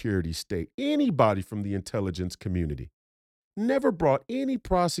the security state, anybody from the intelligence community, never brought any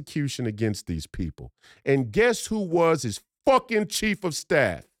prosecution against these people. And guess who was his fucking chief of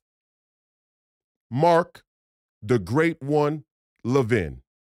staff? Mark, the Great One, Levin.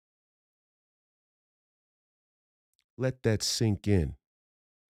 Let that sink in.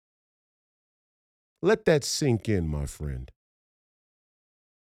 Let that sink in, my friend.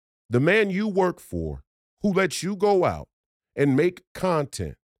 The man you work for, who lets you go out and make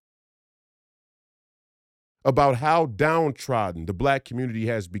content about how downtrodden the black community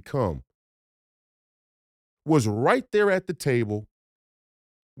has become, was right there at the table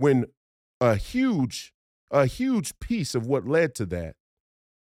when a huge piece of what led to that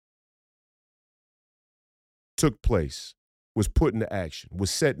took place, was put into action, was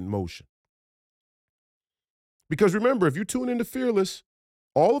set in motion. Because remember, if you tune into Fearless,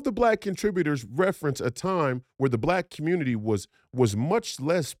 all of the black contributors reference a time where the black community was much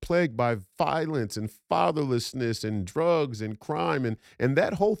less plagued by violence and fatherlessness and drugs and crime, and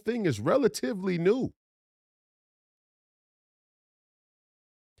that whole thing is relatively new.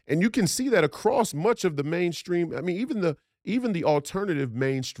 And you can see that across much of the mainstream. I mean, even the alternative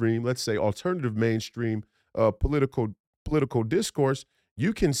mainstream, let's say alternative mainstream political discourse,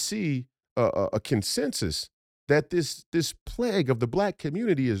 you can see a consensus that this plague of the black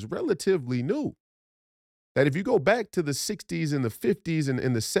community is relatively new. That if you go back to the 60s and the 50s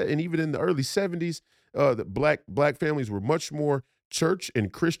and even in the early 70s, the black families were much more church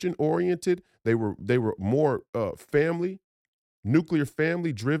and Christian oriented. They were more nuclear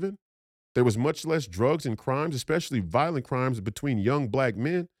family driven. There was much less drugs and crimes, especially violent crimes between young black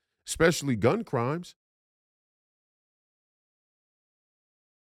men, especially gun crimes.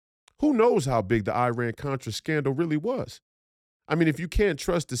 Who knows how big the Iran-Contra scandal really was? I mean, if you can't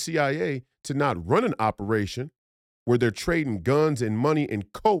trust the CIA to not run an operation where they're trading guns and money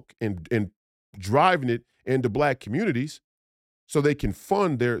and coke and driving it into black communities so they can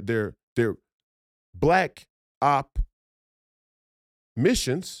fund their black op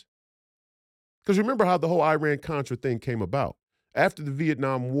missions. Because remember how the whole Iran-Contra thing came about. After the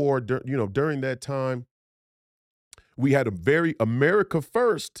Vietnam War, during that time, we had a very America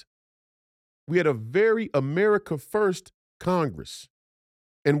First Congress.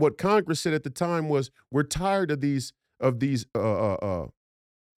 And what Congress said at the time was, we're tired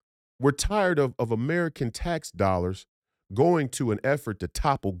we're tired of American tax dollars going to an effort to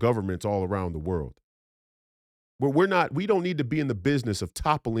topple governments all around the world. We don't need to be in the business of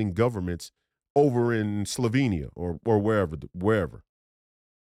toppling governments over in Slovenia or wherever.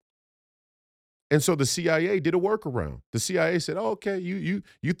 And so the CIA did a workaround. The CIA said, oh, okay, you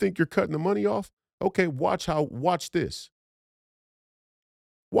think you're cutting the money off? Okay, watch this.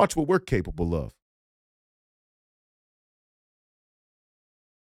 Watch what we're capable of.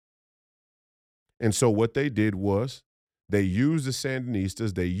 And so what they did was they used the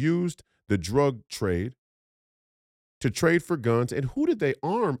Sandinistas, they used the drug trade to trade for guns. And who did they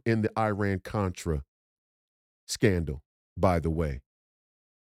arm in the Iran-Contra scandal, by the way?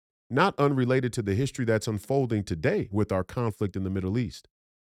 Not unrelated to the history that's unfolding today with our conflict in the Middle East.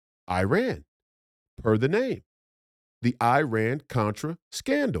 Iran, per the name, the Iran-Contra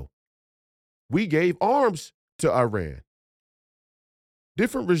scandal. We gave arms to Iran.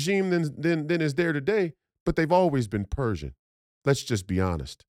 Different regime than is there today, but they've always been Persian. Let's just be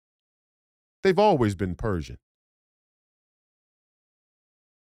honest. They've always been Persian.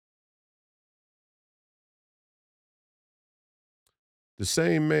 The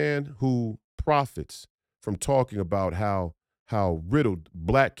same man who profits from talking about how riddled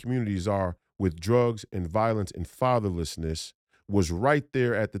black communities are with drugs and violence and fatherlessness was right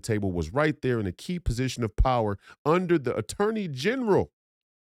there at the table, was right there in a key position of power under the attorney general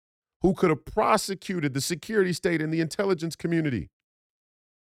who could have prosecuted the security state and the intelligence community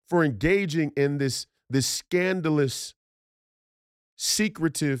for engaging in this scandalous,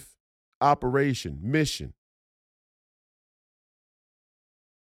 secretive mission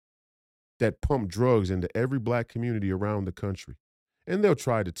that pumped drugs into every black community around the country. And they'll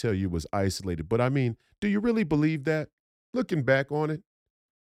try to tell you it was isolated. But I mean, do you really believe that? Looking back on it,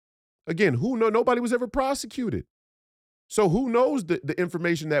 again, nobody was ever prosecuted. So who knows the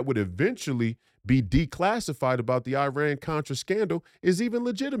information that would eventually be declassified about the Iran-Contra scandal is even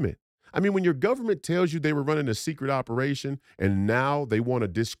legitimate. I mean, when your government tells you they were running a secret operation and now they want to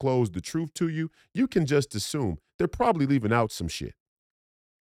disclose the truth to you, you can just assume they're probably leaving out some shit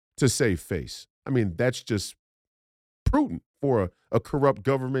to save face. I mean, that's just prudent for a corrupt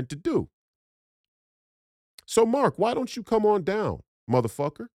government to do. So, Mark, why don't you come on down,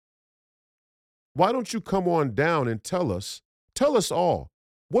 motherfucker? Why don't you come on down and tell us all,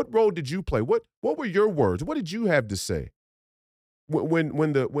 what role did you play? What were your words? What did you have to say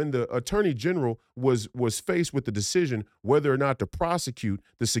when the attorney general was faced with the decision whether or not to prosecute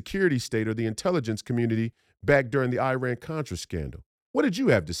the security state or the intelligence community back during the Iran-Contra scandal? What did you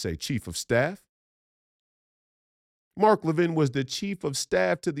have to say, chief of staff? Mark Levin was the chief of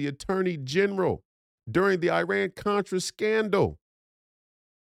staff to the attorney general during the Iran-Contra scandal.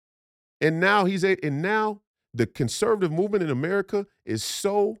 And now the conservative movement in America is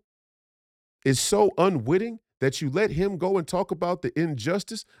so unwitting that you let him go and talk about the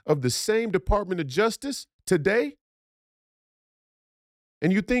injustice of the same Department of Justice today?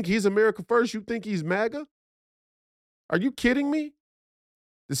 And you think he's America first? You think he's MAGA? Are you kidding me?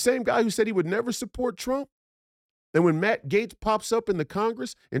 The same guy who said he would never support Trump? And when Matt Gaetz pops up in the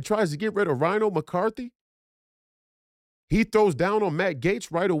Congress and tries to get rid of Rhino McCarthy, he throws down on Matt Gaetz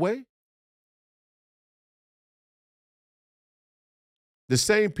right away? The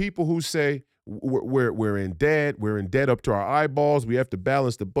same people who say we're in debt up to our eyeballs, we have to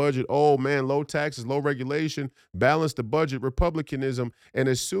balance the budget. Oh man, low taxes, low regulation, balance the budget, republicanism. And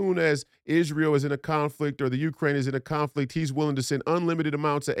as soon as Israel is in a conflict or the Ukraine is in a conflict, he's willing to send unlimited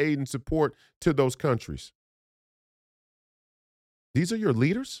amounts of aid and support to those countries. These are your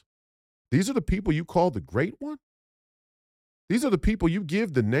leaders? These are the people you call the Great One? These are the people you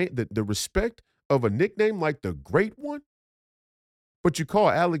give the respect of a nickname like the Great One? But you call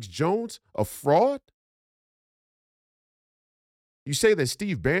Alex Jones a fraud? You say that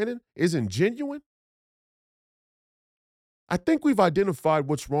Steve Bannon isn't genuine? I think we've identified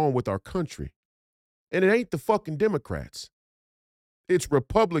what's wrong with our country. And it ain't the fucking Democrats. It's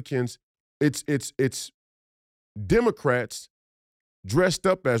Republicans. It's Democrats dressed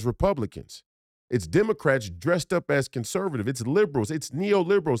up as Republicans. It's Democrats dressed up as conservative. It's liberals. It's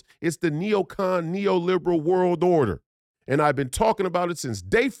neoliberals. It's the neocon, neoliberal world order. And I've been talking about it since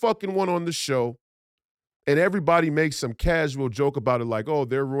day fucking one on the show. And everybody makes some casual joke about it like, oh,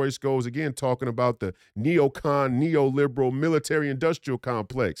 there Royce goes again talking about the neocon, neoliberal military industrial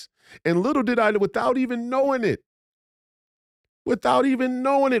complex. And little did I know, without even knowing it,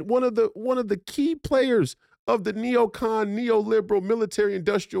 one of the key players of the neocon, neoliberal military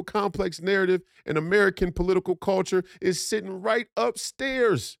industrial complex narrative in American political culture is sitting right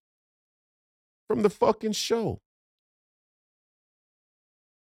upstairs from the fucking show.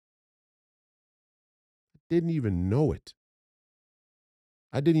 Didn't even know it.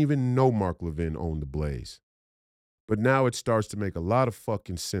 I didn't even know Mark Levin owned the Blaze. But now it starts to make a lot of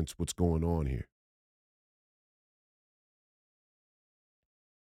fucking sense what's going on here.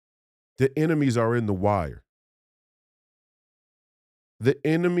 The enemies are in the wire. The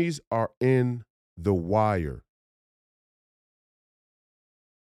enemies are in the wire.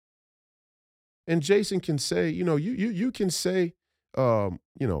 And Jason can say, you can say,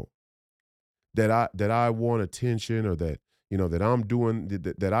 that I want attention or that, that I'm doing,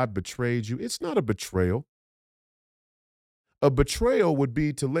 that I betrayed you. It's not a betrayal. A betrayal would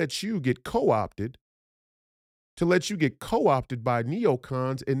be to let you get co-opted by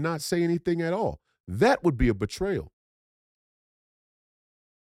neocons and not say anything at all. That would be a betrayal.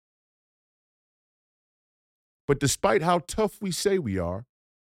 But despite how tough we say we are,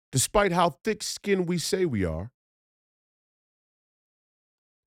 despite how thick-skinned we say we are,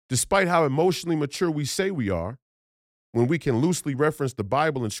 despite how emotionally mature we say we are, when we can loosely reference the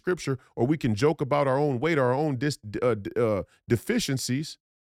Bible and Scripture, or we can joke about our own weight, our own deficiencies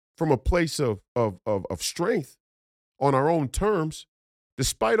from a place of strength on our own terms,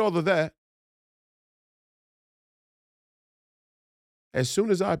 Despite all of that, as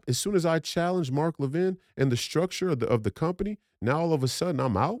soon as I challenged Mark Levin and the structure of the company, now all of a sudden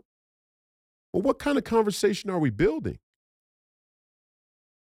I'm out. Well, what kind of conversation are we building?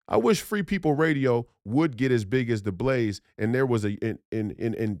 I wish Free People Radio would get as big as the Blaze, and there was in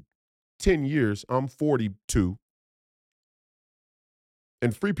 10 years, I'm 42,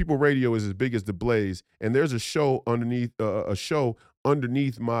 and Free People Radio is as big as the Blaze, and there's a show underneath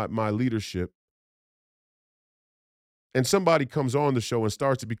my leadership, and somebody comes on the show and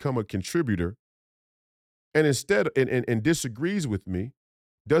starts to become a contributor, and instead and disagrees with me,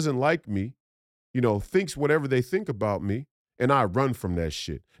 doesn't like me, thinks whatever they think about me, and I run from that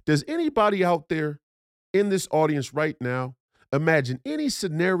shit. Does anybody out there in this audience right now imagine any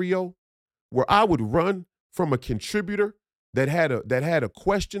scenario where I would run from a contributor that had a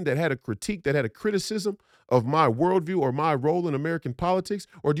question, that had a critique, that had a criticism of my worldview or my role in American politics?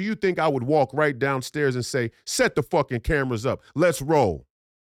 Or do you think I would walk right downstairs and say, set the fucking cameras up, let's roll.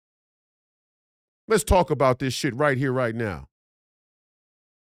 Let's talk about this shit right here, right now.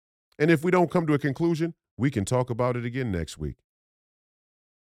 And if we don't come to a conclusion, we can talk about it again next week.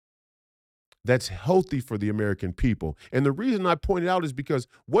 That's healthy for the American people. And the reason I point it out is because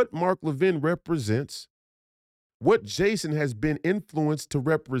what Mark Levin represents, what Jason has been influenced to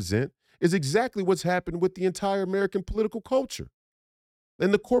represent, is exactly what's happened with the entire American political culture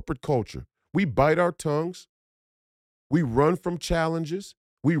and the corporate culture. We bite our tongues. We run from challenges.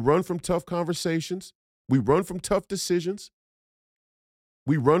 We run from tough conversations. We run from tough decisions.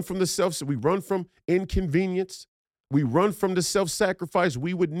 We run from we run from inconvenience. We run from the self-sacrifice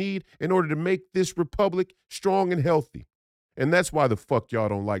we would need in order to make this republic strong and healthy. And that's why the fuck y'all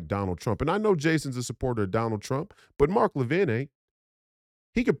don't like Donald Trump. And I know Jason's a supporter of Donald Trump, but Mark Levin ain't.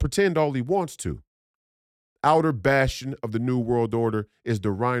 He can pretend all he wants to. Outer bastion of the New World Order is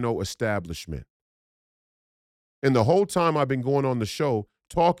the Rhino establishment. And the whole time I've been going on the show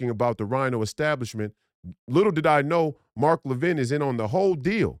talking about the Rhino establishment, little did I know Mark Levin is in on the whole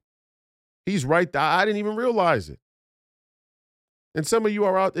deal. He's right there. I didn't even realize it. And some of you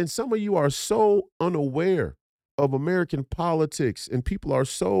are out, and some of you are so unaware of American politics, and people are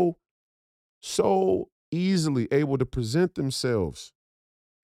so easily able to present themselves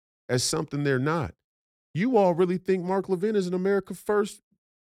as something they're not. You all really think Mark Levin is an America First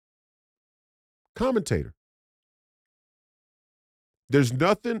commentator. There's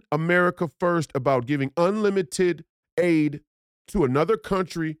nothing America First about giving unlimited aid to another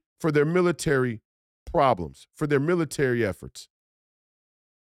country for their military problems, for their military efforts.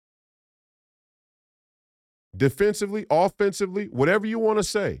 Defensively, offensively, whatever you want to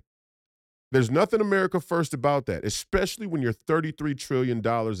say. There's nothing America First about that, especially when you're $33 trillion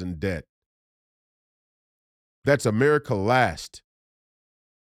in debt. That's America last.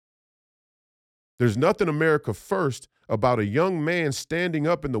 There's nothing America First about a young man standing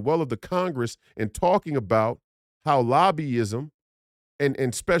up in the well of the Congress and talking about how lobbyism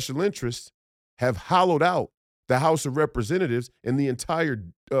and special interests have hollowed out the House of Representatives and the entire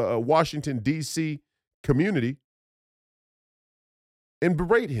Washington, D.C. community, and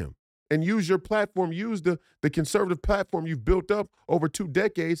berate him and use your platform, use the conservative platform you've built up over 2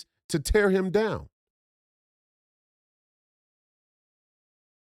 decades to tear him down.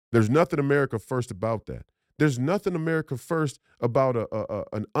 There's nothing America First about that. There's nothing America First about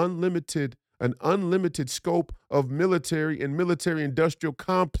an unlimited scope of military and military industrial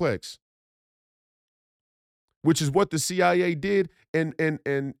complex, which is what the CIA did and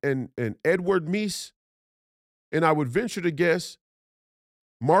Edward Meese, and I would venture to guess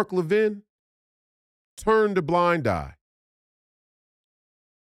Mark Levin turned a blind eye.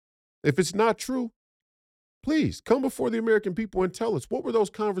 If it's not true, please come before the American people and tell us, what were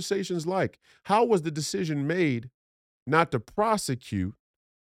those conversations like? How was the decision made not to prosecute,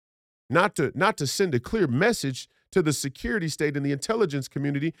 not to send a clear message to the security state and the intelligence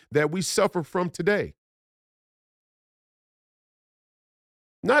community that we suffer from today?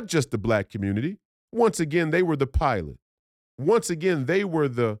 Not just the black community. Once again, they were the pilot. Once again, they were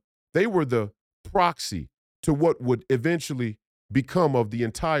the proxy to what would eventually become of the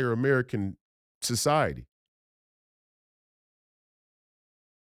entire American society.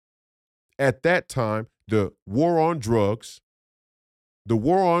 At that time, the war on drugs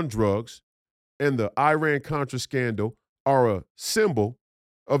and the Iran-Contra scandal are a symbol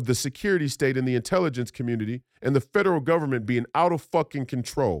of the security state and the intelligence community and the federal government being out of fucking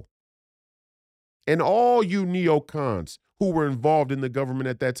control. And all you neocons who were involved in the government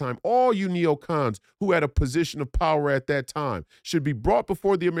at that time, all you neocons who had a position of power at that time should be brought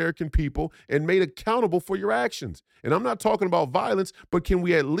before the American people and made accountable for your actions. And I'm not talking about violence, but can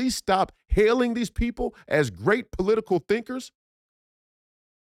we at least stop hailing these people as great political thinkers?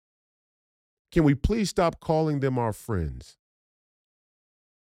 Can we please stop calling them our friends?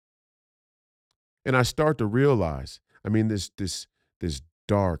 And I start to realize, I mean, this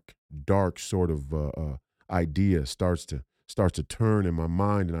dark sort of idea starts to turn in my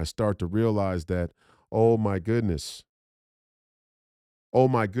mind, and I start to realize that, oh oh my goodness,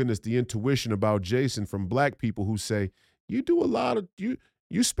 the intuition about Jason from black people who say, you do a lot of you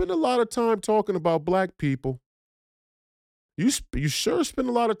spend a lot of time talking about black people. You sure spend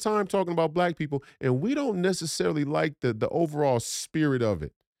a lot of time talking about black people, and we don't necessarily like the overall spirit of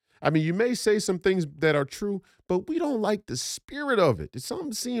it. I mean, you may say some things that are true, but we don't like the spirit of it.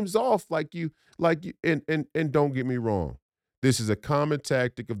 Something seems off, and don't get me wrong. This is a common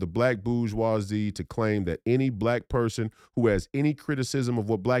tactic of the black bourgeoisie to claim that any black person who has any criticism of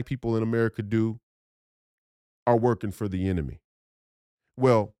what black people in America do are working for the enemy.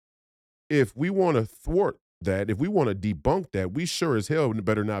 Well, if we want to thwart that, if we want to debunk that, we sure as hell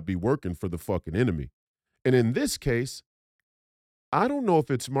better not be working for the fucking enemy. And in this case, I don't know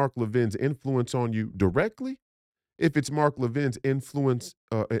if it's Mark Levin's influence on you directly, if it's Mark Levin's influence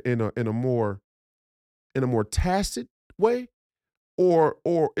in a more tacit way, or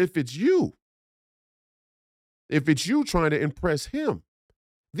if it's you trying to impress him.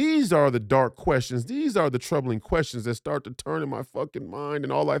 These are the dark questions. These are the troubling questions that start to turn in my fucking mind,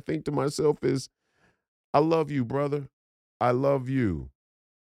 and all I think to myself is, I love you, brother. I love you.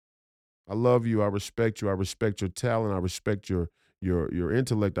 I love you. I respect you. I respect your talent. I respect your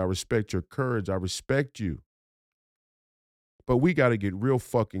intellect. I respect your courage. I respect you. But we got to get real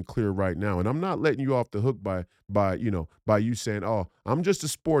fucking clear right now. And I'm not letting you off the hook by you saying, "Oh, I'm just a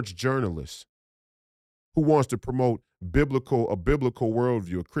sports journalist who wants to promote a biblical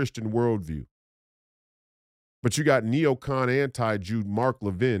worldview, a Christian worldview." But you got neocon anti-Jew Mark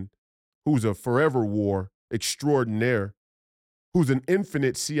Levin, who's a forever war extraordinaire, who's an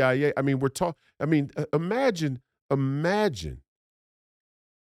infinite CIA. I mean, imagine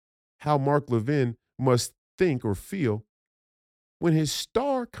how Mark Levin must think or feel when his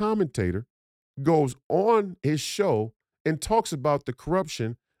star commentator goes on his show and talks about the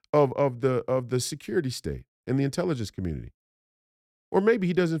corruption of the security state and the intelligence community. Or maybe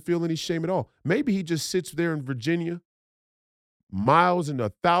he doesn't feel any shame at all. Maybe he just sits there in Virginia, miles and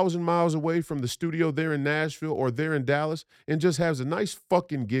 1,000 miles away from the studio there in Nashville or there in Dallas, and just has a nice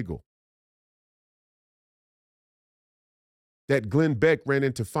fucking giggle. That Glenn Beck ran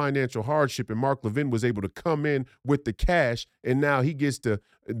into financial hardship and Mark Levin was able to come in with the cash, and now he gets to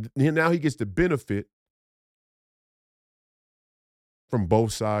benefit from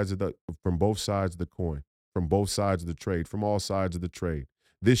both sides of the coin, from both sides of the trade, from all sides of the trade.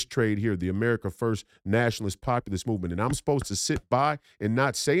 This trade here, the America First nationalist populist movement, and I'm supposed to sit by and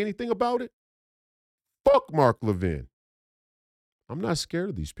not say anything about it? Fuck Mark Levin. I'm not scared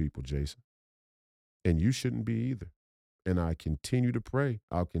of these people, Jason. And you shouldn't be either. And I continue to pray.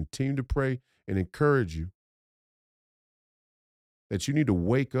 I'll continue to pray and encourage you that you need to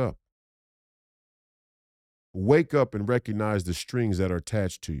wake up. Wake up and recognize the strings that are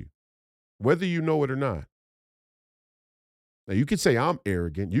attached to you, whether you know it or not. Now, you can say I'm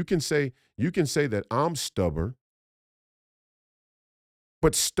arrogant. You can say that I'm stubborn.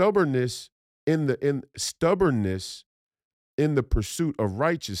 But stubbornness in the pursuit of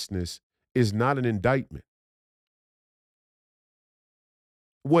righteousness is not an indictment.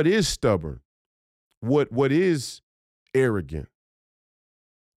 What is stubborn? What is arrogant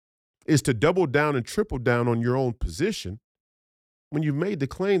is to double down and triple down on your own position when you've made the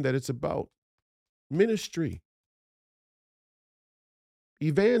claim that it's about ministry,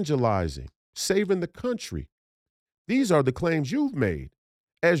 evangelizing, saving the country. These are the claims you've made.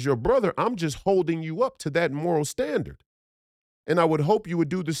 As your brother, I'm just holding you up to that moral standard. And I would hope you would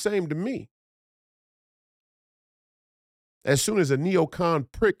do the same to me. As soon as a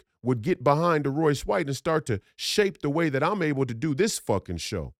neocon prick would get behind a Royce White and start to shape the way that I'm able to do this fucking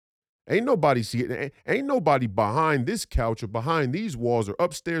show. Ain't nobody behind this couch or behind these walls or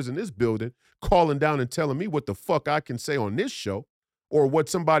upstairs in this building calling down and telling me what the fuck I can say on this show or what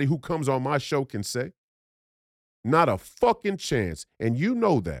somebody who comes on my show can say. Not a fucking chance. And you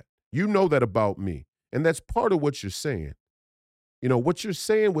know that. You know that about me. And that's part of what you're saying. You know, what you're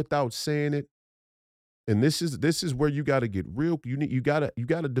saying without saying it. And this is where you got to get real. You got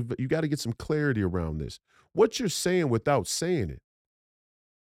to get some clarity around this. What you're saying without saying it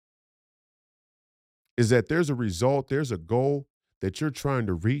is that there's a result, there's a goal that you're trying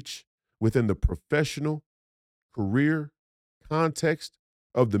to reach within the professional career context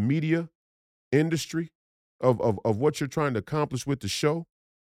of the media industry, of what you're trying to accomplish with the show,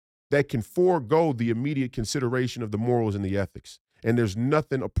 that can forego the immediate consideration of the morals and the ethics. And there's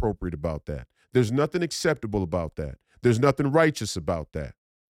nothing appropriate about that. There's nothing acceptable about that. There's nothing righteous about that.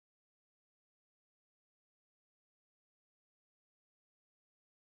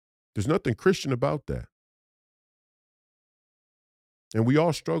 There's nothing Christian about that. And we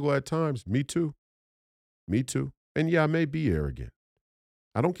all struggle at times. Me too. Me too. And yeah, I may be arrogant.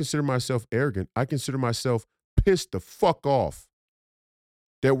 I don't consider myself arrogant. I consider myself pissed the fuck off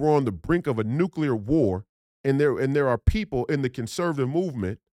that we're on the brink of a nuclear war, and there are people in the conservative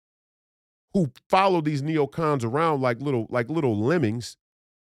movement who follow these neocons around like little lemmings,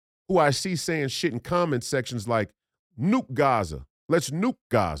 who I see saying shit in comment sections like, nuke Gaza. Let's nuke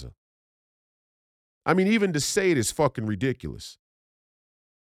Gaza. I mean, even to say it is fucking ridiculous.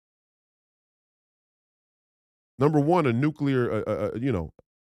 Number one, a nuclear,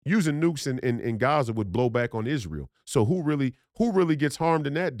 using nukes in Gaza would blow back on Israel. So who really gets harmed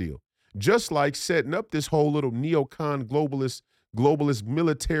in that deal? Just like setting up this whole little neocon globalist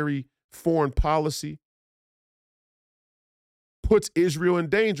military foreign policy puts Israel in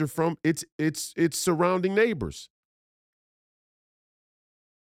danger from its surrounding neighbors.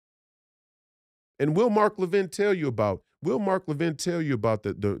 And will Mark Levin tell you about the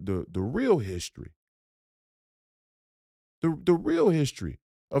real history? The real history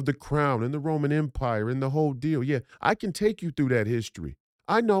of the crown and the Roman Empire and the whole deal. Yeah, I can take you through that history.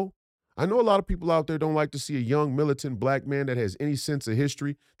 I know a lot of people out there don't like to see a young militant black man that has any sense of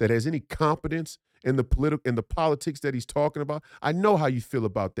history, that has any competence in the politics that he's talking about. I know how you feel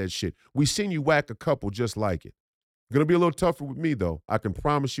about that shit. We seen you whack a couple just like it. Gonna be a little tougher with me though. I can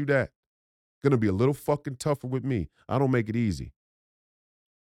promise you that. Gonna be a little fucking tougher with me. I don't make it easy.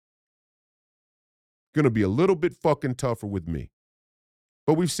 Gonna be a little bit fucking tougher with me.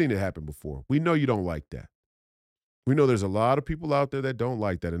 But we've seen it happen before. We know you don't like that. We know there's a lot of people out there that don't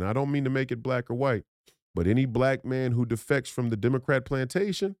like that. And I don't mean to make it black or white, but any black man who defects from the Democrat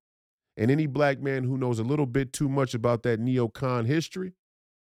plantation and any black man who knows a little bit too much about that neocon history,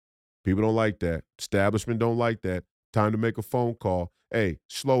 people don't like that. Establishment don't like that. Time to make a phone call. Hey,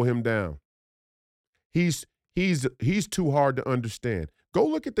 slow him down. He's too hard to understand. Go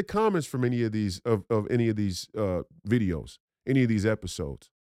look at the comments from any of these videos, any of these episodes.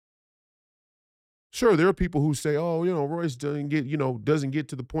 Sure, there are people who say, "Oh, Royce doesn't get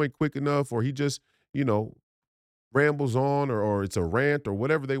to the point quick enough, or he just, rambles on, or it's a rant, or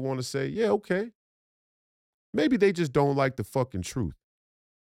whatever they want to say." Yeah, okay. Maybe they just don't like the fucking truth.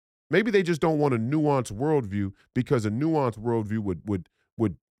 Maybe they just don't want a nuanced worldview, because a nuanced worldview would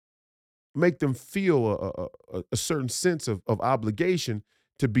make them feel a certain sense of obligation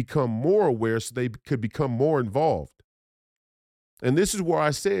to become more aware so they could become more involved. And this is where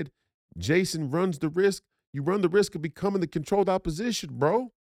I said, Jason runs the risk. You run the risk of becoming the controlled opposition,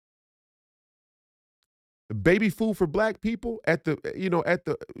 bro. Baby food for black people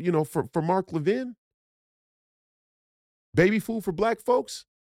for Mark Levin. Baby food for black folks.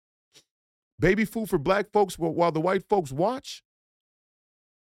 Baby food for black folks while the white folks watch.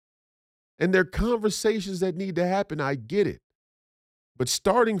 And there are conversations that need to happen. I get it. But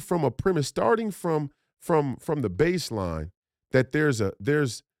starting from a premise, starting from the baseline that there's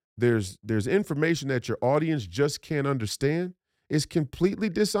information that your audience just can't understand is completely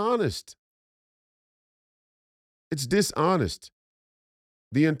dishonest. It's dishonest.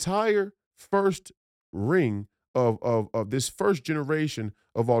 The entire first ring of this first generation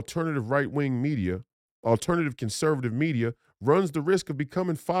of alternative right-wing media, alternative conservative media, runs the risk of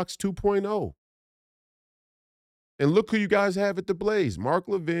becoming Fox 2.0. And look who you guys have at the Blaze: Mark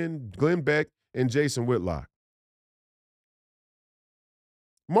Levin, Glenn Beck, and Jason Whitlock.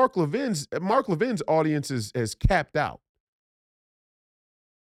 Mark Levin's audience has capped out.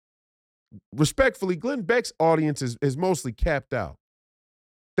 Respectfully, Glenn Beck's audience is mostly capped out.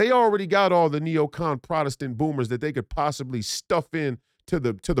 They already got all the neocon Protestant boomers that they could possibly stuff in to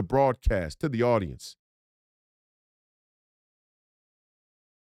the broadcast, to the audience.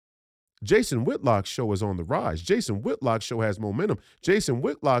 Jason Whitlock's show is on the rise. Jason Whitlock's show has momentum. Jason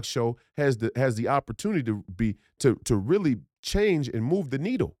Whitlock's show has the opportunity to really change and move the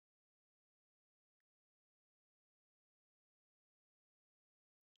needle.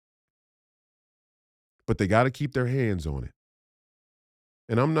 But they got to keep their hands on it.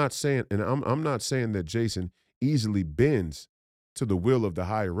 And I'm not saying that Jason easily bends to the will of the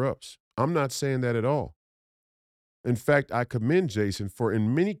higher ups. I'm not saying that at all. In fact, I commend Jason for,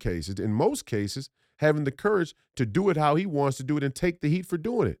 in most cases, having the courage to do it how he wants to do it and take the heat for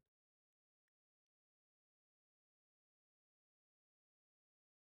doing it.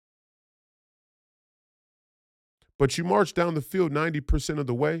 But you march down the field 90% of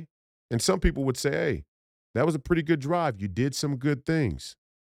the way, and some people would say, hey, that was a pretty good drive. You did some good things.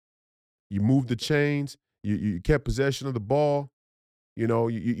 You moved the chains. You kept possession of the ball.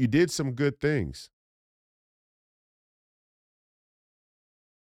 You did some good things.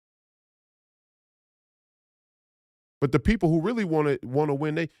 But the people who really want to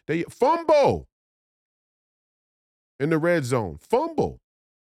win, they fumble in the red zone. Fumble.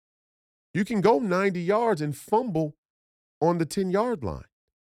 You can go 90 yards and fumble on the 10-yard line.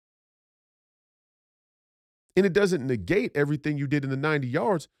 And it doesn't negate everything you did in the 90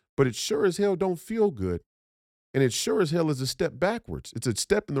 yards, but it sure as hell don't feel good. And it sure as hell is a step backwards. It's a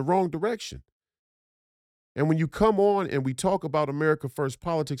step in the wrong direction. And when you come on and we talk about America First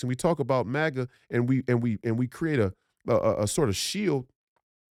politics and we talk about MAGA and we create a sort of shield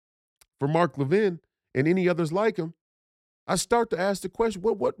for Mark Levin and any others like him, I start to ask the question,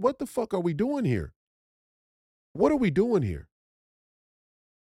 what the fuck are we doing here? What are we doing here?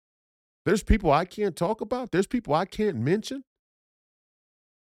 There's people I can't talk about. There's people I can't mention.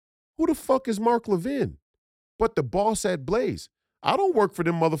 Who the fuck is Mark Levin? But the boss at Blaze. I don't work for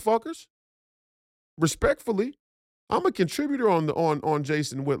them motherfuckers. Respectfully, I'm a contributor on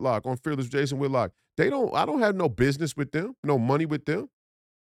Jason Whitlock, on Fearless Jason Whitlock. I don't have no business with them, no money with them.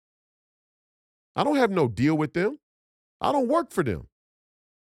 I don't have no deal with them. I don't work for them.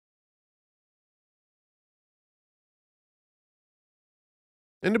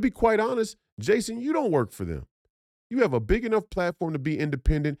 And to be quite honest, Jason, you don't work for them. You have a big enough platform to be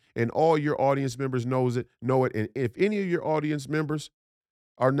independent, and all your audience members know it. And if any of your audience members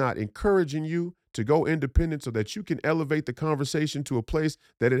are not encouraging you to go independent so that you can elevate the conversation to a place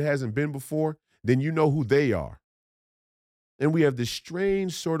that it hasn't been before, then you know who they are. And we have this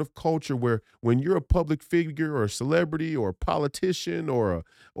strange sort of culture where when you're a public figure or a celebrity or a politician or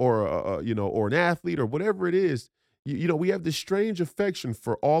an athlete or whatever it is, we have this strange affection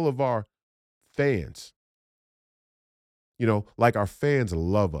for all of our fans. Like our fans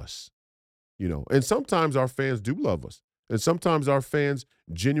love us, and sometimes our fans do love us. And sometimes our fans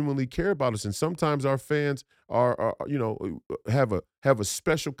genuinely care about us. And sometimes our fans have a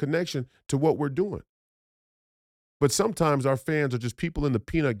special connection to what we're doing. But sometimes our fans are just people in the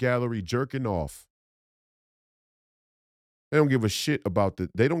peanut gallery jerking off. They don't give a shit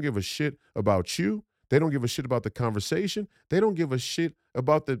they don't give a shit about you. They don't give a shit about the conversation. They don't give a shit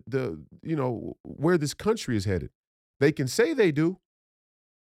about where this country is headed. They can say they do.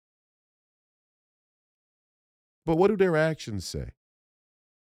 But what do their actions say?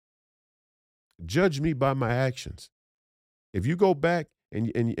 Judge me by my actions. If you go back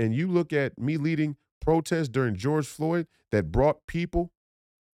and you look at me leading protests during George Floyd that brought people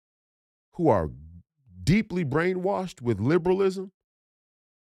who are deeply brainwashed with liberalism,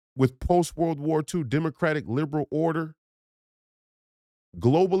 with post-World War II democratic liberal order,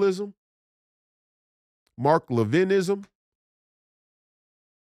 globalism, Mark Levinism.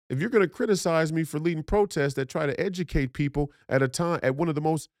 If you're going to criticize me for leading protests that try to educate people at one of the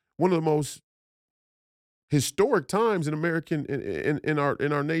most historic times in American in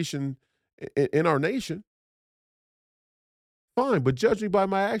our nation, fine, but judge me by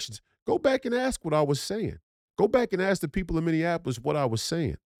my actions. Go back and ask what I was saying. Go back and ask the people in Minneapolis what I was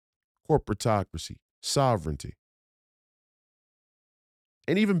saying. Corporatocracy, sovereignty.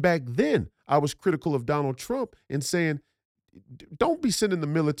 And even back then, I was critical of Donald Trump and saying, don't be sending the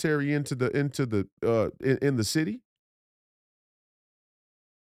military in the city.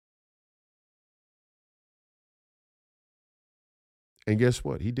 And guess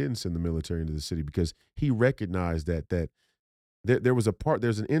what? He didn't send the military into the city because he recognized that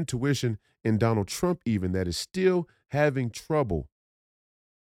there's an intuition in Donald Trump even that is still having trouble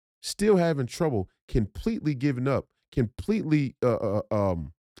completely giving up, completely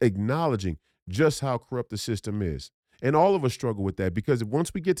acknowledging just how corrupt the system is. And all of us struggle with that because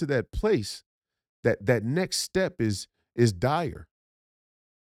once we get to that place, that next step is dire.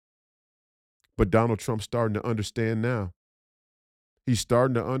 But Donald Trump's starting to understand now. He's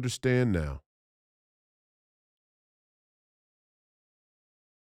starting to understand now.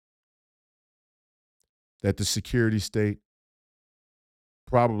 That the security state,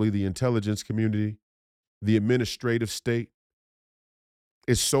 probably the intelligence community, the administrative state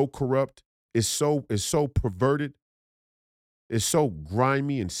is so corrupt, is so perverted, is so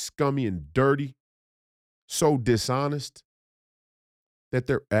grimy and scummy and dirty, so dishonest that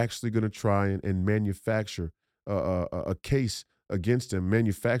they're actually going to try and manufacture a case against him,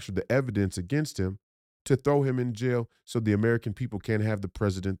 manufacture the evidence against him to throw him in jail so the American people can't have the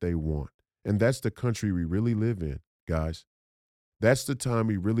president they want. And that's the country we really live in, guys. That's the time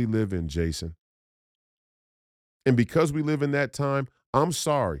we really live in, Jason. And because we live in that time, I'm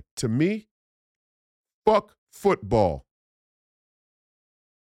sorry. To me, fuck football.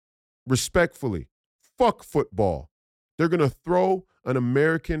 Respectfully, fuck football. They're going to throw an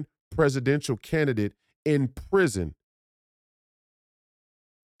American presidential candidate in prison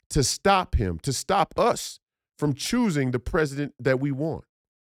to stop him, to stop us from choosing the president that we want.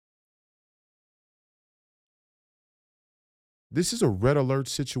 This is a red alert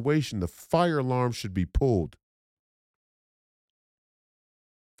situation. The fire alarm should be pulled.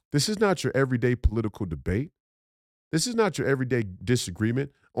 This is not your everyday political debate. This is not your everyday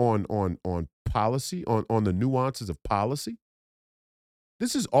disagreement on policy, on the nuances of policy.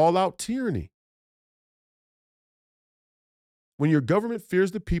 This is all-out tyranny. When your government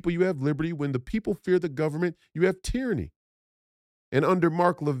fears the people, you have liberty. When the people fear the government, you have tyranny. And under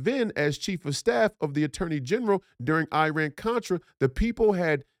Mark Levin as chief of staff of the attorney general during Iran-Contra, the people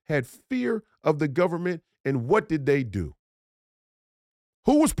had fear of the government, and what did they do?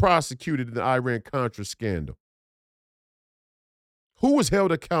 Who was prosecuted in the Iran-Contra scandal? Who was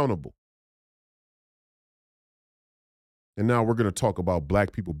held accountable? And now we're going to talk about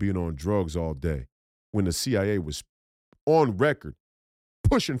black people being on drugs all day when the CIA was on record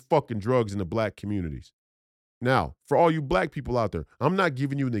pushing fucking drugs into black communities. Now, for all you black people out there, I'm not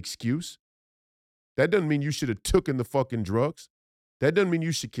giving you an excuse. That doesn't mean you should have taken the fucking drugs. That doesn't mean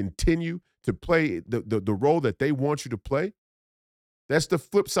you should continue to play the role that they want you to play. That's the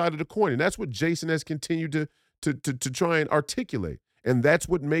flip side of the coin. And that's what Jason has continued to try and articulate. And that's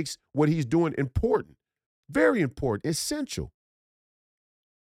what makes what he's doing important. Very important, essential.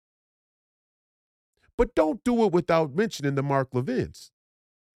 But don't do it without mentioning the Mark Levins.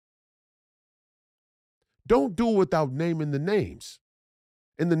 Don't do it without naming the names.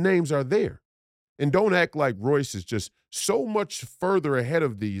 And the names are there. And don't act like Royce is just so much further ahead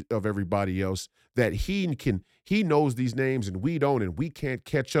of everybody else that he knows these names and we don't, and we can't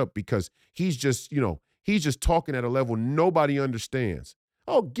catch up because he's just talking at a level nobody understands.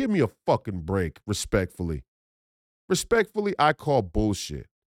 Oh, give me a fucking break, respectfully. Respectfully, I call bullshit.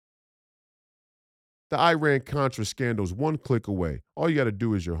 The Iran-Contra scandal is one click away. All you got to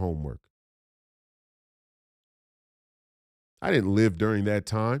do is your homework. I didn't live during that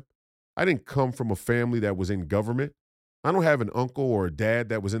time. I didn't come from a family that was in government. I don't have an uncle or a dad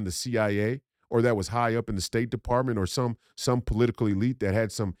that was in the CIA or that was high up in the State Department or some political elite that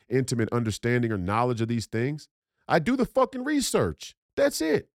had some intimate understanding or knowledge of these things. I do the fucking research. That's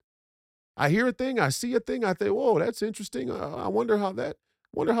it. I hear a thing, I see a thing, I think, whoa, that's interesting. I wonder how that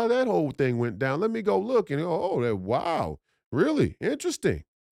whole thing went down. Let me go look and wow, really interesting.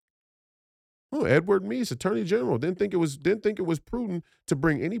 Oh, Edward Meese, Attorney General, didn't think it was prudent to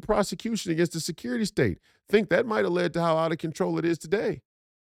bring any prosecution against the security state. Think that might have led to how out of control it is today.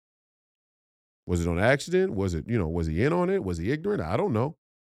 Was it on accident? Was he in on it? Was he ignorant? I don't know.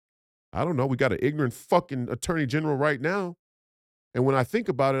 We got an ignorant fucking Attorney General right now. And when I think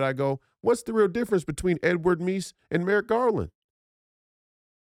about it, I go, what's the real difference between Edward Meese and Merrick Garland?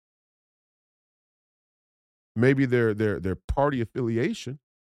 Maybe their party affiliation,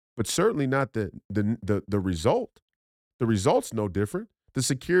 but certainly not the result. The result's no different. The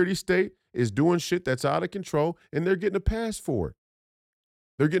security state is doing shit that's out of control, and they're getting a pass for it.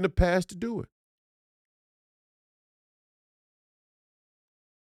 They're getting a pass to do it.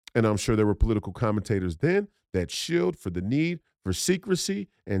 And I'm sure there were political commentators then that shilled for the need for secrecy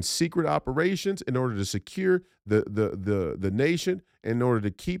and secret operations in order to secure the nation, in order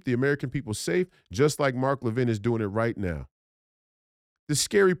to keep the American people safe, just like Mark Levin is doing it right now. The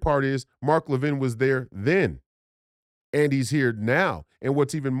scary part is Mark Levin was there then, and he's here now. And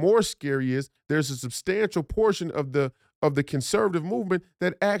what's even more scary is there's a substantial portion of the conservative movement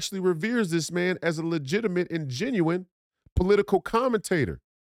that actually reveres this man as a legitimate and genuine political commentator.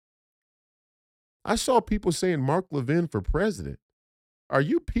 I saw people saying Mark Levin for president. Have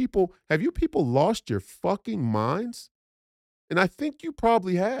you people lost your fucking minds? And I think you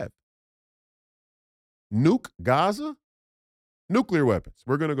probably have. Nuke Gaza? Nuclear weapons.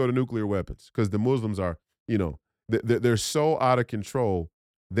 We're going to go to nuclear weapons because the Muslims are, they're so out of control,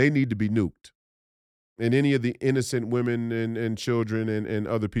 they need to be nuked. And any of the innocent women and children and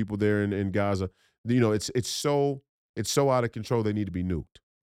other people there in Gaza, it's so out of control, they need to be nuked.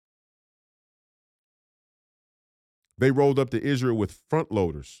 They rolled up to Israel with front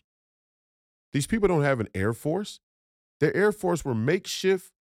loaders. These people don't have an air force. Their air force were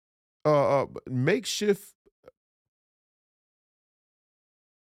makeshift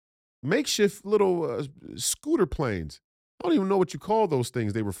makeshift little scooter planes. I don't even know what you call those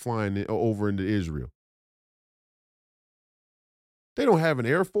things they were flying over into Israel. They don't have an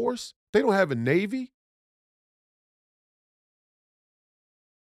Air Force. They don't have a Navy.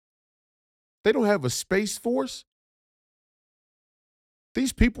 They don't have a Space Force.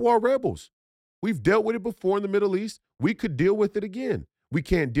 These people are rebels. We've dealt with it before in the Middle East. We could deal with it again. We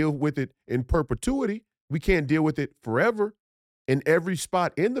can't deal with it in perpetuity. We can't deal with it forever. In every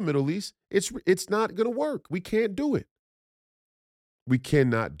spot in the Middle East, it's not going to work. We can't do it. We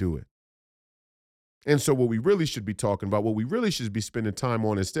cannot do it. And so what we really should be talking about, what we really should be spending time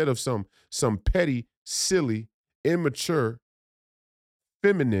on, instead of some petty, silly, immature,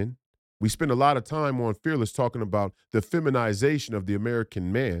 feminine, we spend a lot of time on Fearless talking about the feminization of the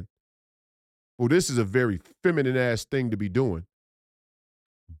American man. Well, this is a very feminine ass thing to be doing.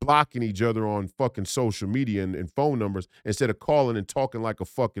 Blocking each other on fucking social media and phone numbers instead of calling and talking like a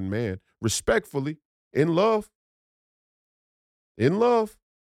fucking man. Respectfully, in love. In love.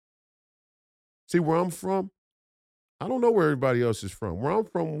 See, where I'm from, I don't know where everybody else is from. Where I'm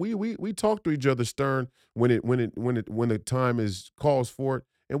from, we talk to each other stern when the time is calls for it,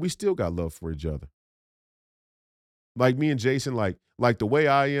 and we still got love for each other. Like me and Jason, like the way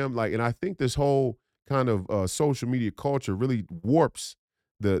I am, and I think this whole kind of social media culture really warps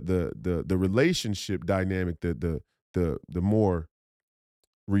the relationship dynamic, the more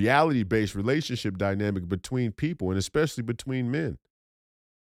reality based relationship dynamic between people, and especially between men.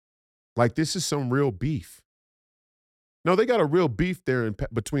 Like, this is some real beef. No, they got a real beef there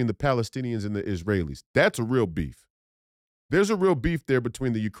between the Palestinians and the Israelis. That's a real beef. There's a real beef there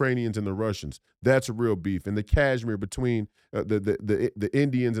between the Ukrainians and the Russians. That's a real beef. And the Kashmir between the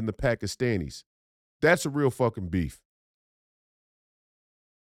Indians and the Pakistanis. That's a real fucking beef.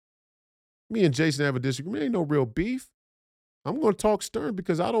 Me and Jason have a disagreement. Ain't no real beef. I'm going to talk stern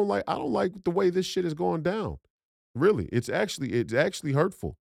because I don't like the way this shit is going down. Really, it's actually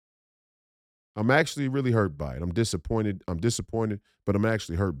hurtful. I'm actually really hurt by it. I'm disappointed, but I'm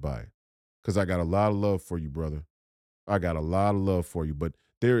actually hurt by it because I got a lot of love for you, brother. I got a lot of love for you, but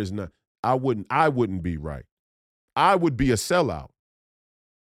there is not. I wouldn't be right. I would be a sellout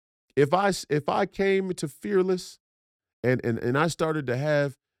if I came to Fearless and I started to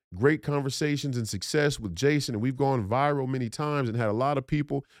have great conversations and success with Jason, and we've gone viral many times and had a lot of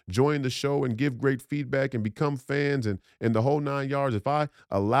people join the show and give great feedback and become fans and the whole 9 yards. If I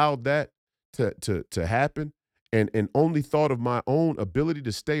allowed that to happen and only thought of my own ability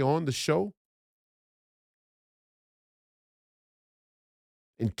to stay on the show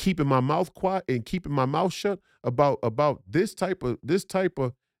and keeping my mouth quiet and keeping my mouth shut about this type of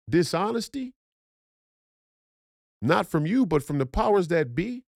dishonesty, not from you, but from the powers that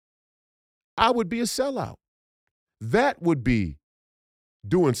be, I would be a sellout. That would be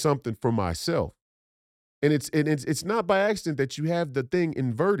doing something for myself. And it's not by accident that you have the thing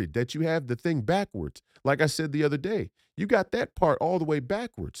inverted, that you have the thing backwards. Like I said the other day, you got that part all the way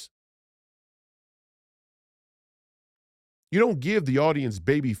backwards. You don't give the audience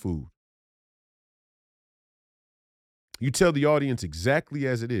baby food. You tell the audience exactly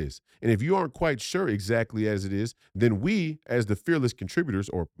as it is. And if you aren't quite sure exactly as it is, then we, as the fearless contributors,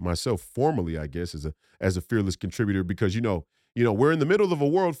 or myself formally, I guess, as a fearless contributor, because we're in the middle of a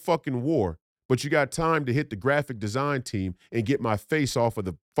world fucking war, but you got time to hit the graphic design team and get my face off of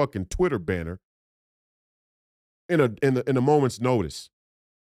the fucking Twitter banner in a moment's notice.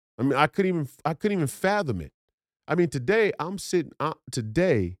 I mean, I couldn't even fathom it. I mean, today I'm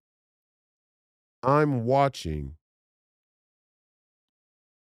watching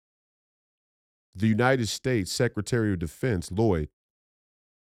the United States Secretary of Defense, Lloyd,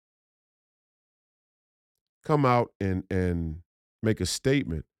 come out and make a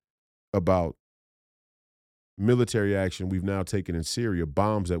statement about military action we've now taken in Syria,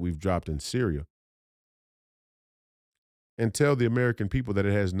 bombs that we've dropped in Syria, and tell the American people that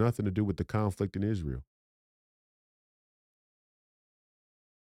it has nothing to do with the conflict in Israel.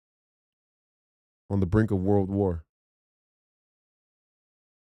 On the brink of world war.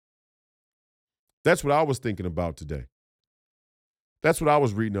 That's what I was thinking about today. That's what I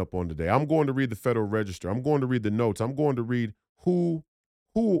was reading up on today. I'm going to read the Federal Register. I'm going to read the notes. I'm going to read who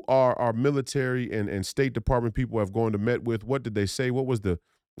our military and State Department people have gone to met with. What did they say? What was the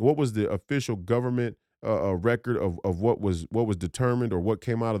official government record of what was determined or what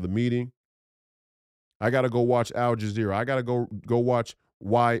came out of the meeting? I got to go watch Al Jazeera. I got to go watch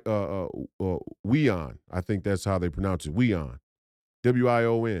WION. I think that's how they pronounce it. WION.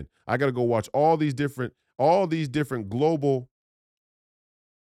 WION. I got to go watch all these different global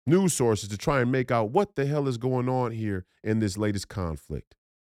news sources to try and make out what the hell is going on here in this latest conflict.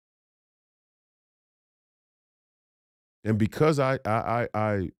 And because I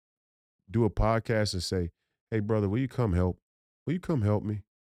do a podcast and say, "Hey, brother, will you come help? Will you come help me?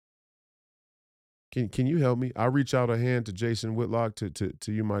 Can you help me?" I reach out a hand to Jason Whitlock, to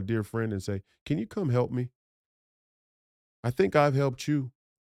you, my dear friend, and say, "Can you come help me? I think I've helped you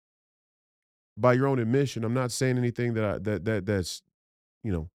by your own admission. I'm not saying anything that's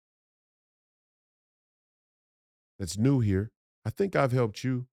you know that's new here. I think I've helped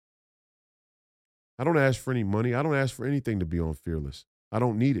you. I don't ask for any money. I don't ask for anything to be on Fearless. I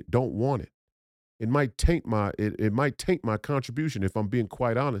don't need it. Don't want it. It might taint my contribution if I'm being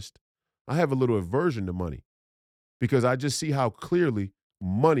quite honest. I have a little aversion to money because I just see how clearly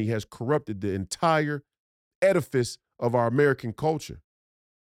money has corrupted the entire edifice of our American culture.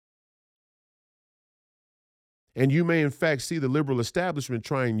 And you may, in fact, see the liberal establishment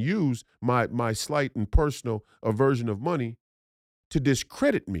try and use my slight and personal aversion of money to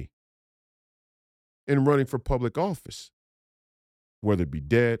discredit me in running for public office, whether it be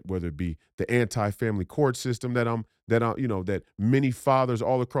debt, whether it be the anti-family court system that many fathers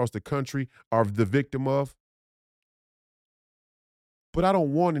all across the country are the victim of. But I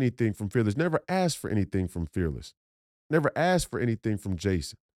don't want anything from Fearless. Never asked for anything from Fearless. Never asked for anything from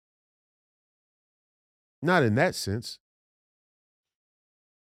Jason. Not in that sense.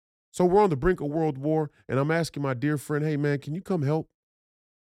 So we're on the brink of world war, and I'm asking my dear friend, hey, man, can you come help?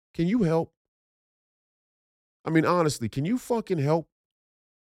 Can you help? I mean, honestly, can you fucking help?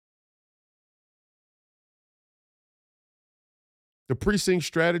 The precinct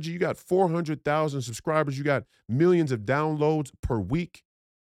strategy, you got 400,000 subscribers, you got millions of downloads per week,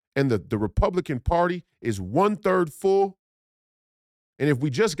 and the Republican Party is 1/3 full. And if we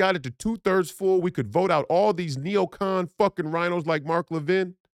just got it to 2/3 full, we could vote out all these neocon fucking rhinos like Mark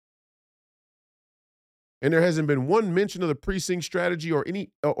Levin. And there hasn't been one mention of the precinct strategy or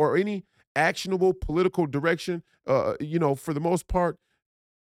any actionable political direction, for the most part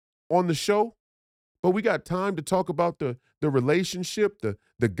on the show. But we got time to talk about the relationship,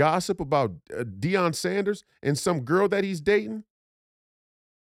 the gossip about Deion Sanders and some girl that he's dating.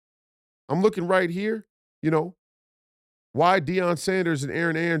 I'm looking right here, why Deion Sanders and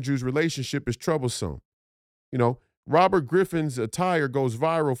Aaron Andrews' relationship is troublesome. Robert Griffin's attire goes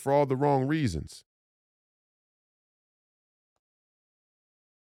viral for all the wrong reasons.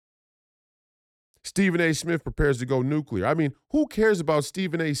 Stephen A. Smith prepares to go nuclear. I mean, who cares about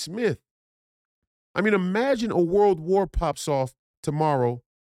Stephen A. Smith? I mean, imagine a world war pops off tomorrow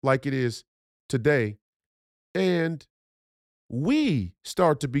like it is today, and we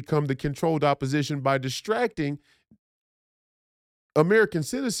start to become the controlled opposition by distracting American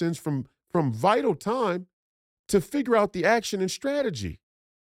citizens from vital time to figure out the action and strategy.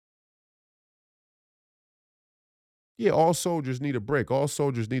 Yeah, all soldiers need a break. All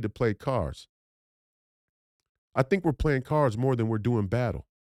soldiers need to play cards. I think we're playing cards more than we're doing battle.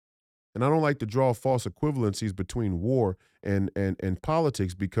 And I don't like to draw false equivalencies between war and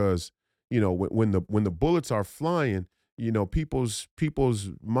politics because, when the bullets are flying, people's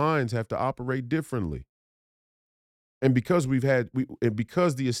minds have to operate differently. And because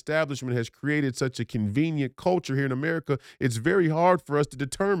because the establishment has created such a convenient culture here in America, it's very hard for us to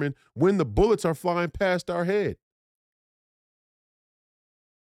determine when the bullets are flying past our head.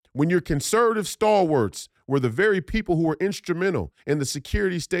 When your conservative stalwarts were the very people who were instrumental in the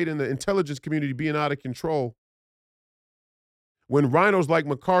security state and the intelligence community being out of control, when rhinos like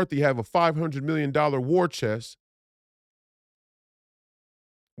McCarthy have a $500 million war chest,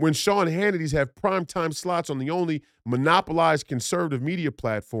 when Sean Hannity's have primetime slots on the only monopolized conservative media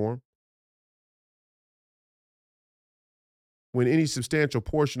platform, when any substantial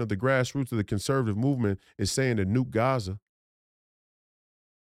portion of the grassroots of the conservative movement is saying to nuke Gaza,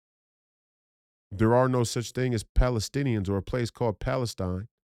 there are no such thing as Palestinians or a place called Palestine.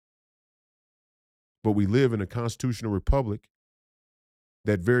 But we live in a constitutional republic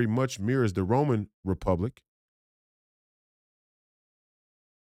that very much mirrors the Roman Republic.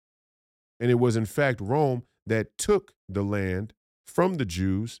 And it was, in fact, Rome that took the land from the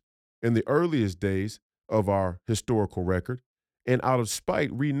Jews in the earliest days of our historical record and out of spite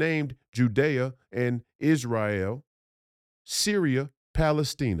renamed Judea and Israel, Syria,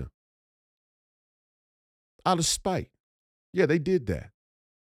 Palestina. Out of spite. Yeah, they did that.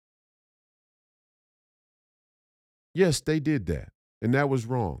 Yes, they did that. And that was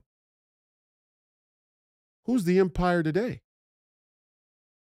wrong. Who's the empire today?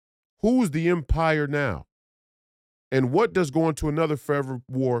 Who's the empire now? And what does going to another forever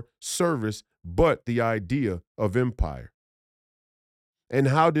war service but the idea of empire? And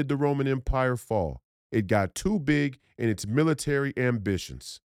how did the Roman Empire fall? It got too big in its military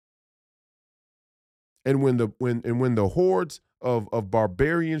ambitions. And when the hordes of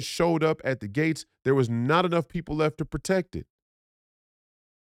barbarians showed up at the gates, there was not enough people left to protect it.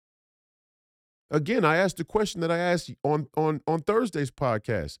 Again, I asked the question that I asked on Thursday's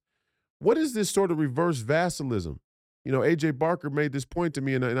podcast. What is this sort of reverse vassalism? You know, AJ Barker made this point to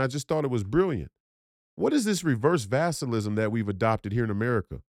me, and I just thought it was brilliant. What is this reverse vassalism that we've adopted here in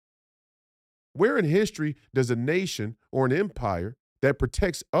America? Where in history does a nation or an empire that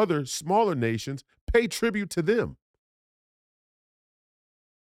protects other smaller nations pay tribute to them?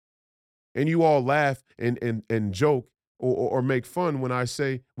 And you all laugh and joke or make fun when I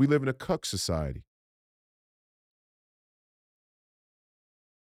say we live in a cuck society.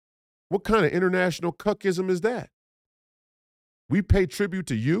 What kind of international cuckism is that? We pay tribute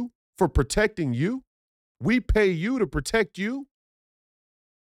to you for protecting you? We pay you to protect you?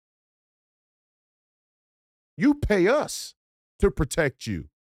 You pay us to protect you.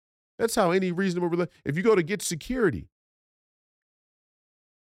 That's how any reasonable if you go to get security,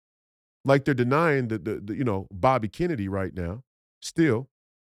 like they're denying the Bobby Kennedy right now, still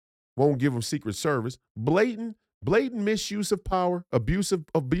won't give them Secret Service, blatant misuse of power, abuse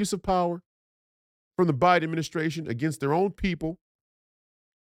of power from the Biden administration against their own people,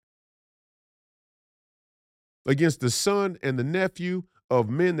 against the son and the nephew of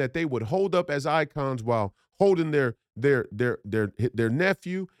men that they would hold up as icons while holding their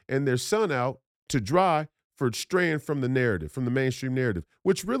nephew and their son out to dry for straying from the narrative, from the mainstream narrative,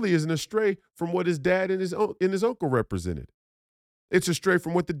 which really isn't astray from what his dad and his uncle represented. It's astray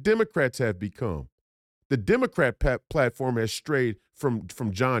from what the Democrats have become. The Democrat platform has strayed from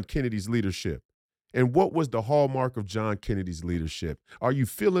John Kennedy's leadership. And what was the hallmark of John Kennedy's leadership? Are you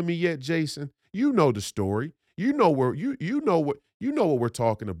feeling me yet, Jason? You know the story. You know what we're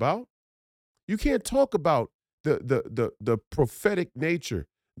talking about. You can't talk about the prophetic nature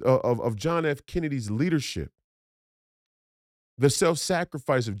of John F. Kennedy's leadership, the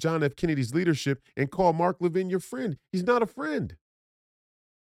self-sacrifice of John F. Kennedy's leadership, and call Mark Levin your friend. He's not a friend.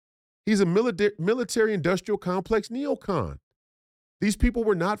 He's a military industrial complex neocon. These people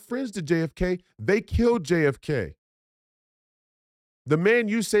were not friends to JFK. They killed JFK. The man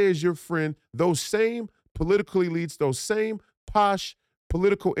you say is your friend, those same political elites, those same posh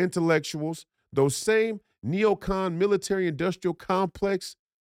political intellectuals, those same neocon military industrial complex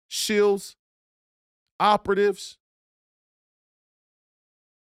shills, operatives,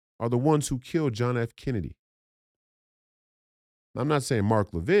 are the ones who killed John F. Kennedy. I'm not saying Mark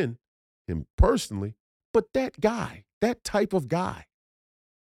Levin, him personally, but that guy, that type of guy.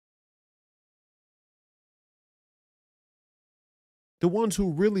 The ones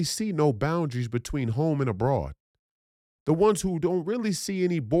who really see no boundaries between home and abroad. The ones who don't really see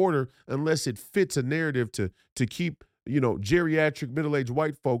any border unless it fits a narrative to keep, geriatric middle-aged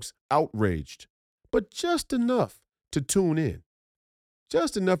white folks outraged. But just enough to tune in.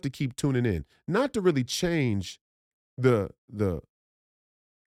 Just enough to keep tuning in. Not to really change the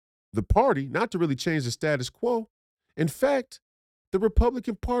party, not to really change the status quo. In fact, the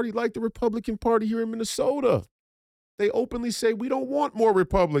Republican Party, like the Republican Party here in Minnesota, they openly say we don't want more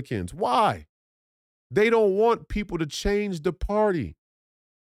Republicans. Why? They don't want people to change the party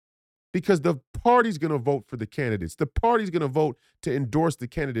because the party's going to vote for the candidates. The party's going to vote to endorse the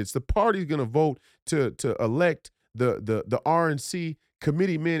candidates. The party's going to vote to elect the RNC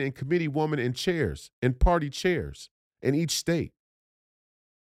committee men and committee women in chairs and party chairs in each state.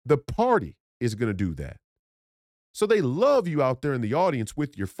 The party is going to do that. So they love you out there in the audience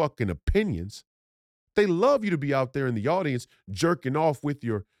with your fucking opinions. They love you to be out there in the audience jerking off with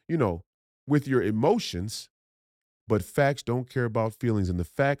your, with your emotions. But facts don't care about feelings. And the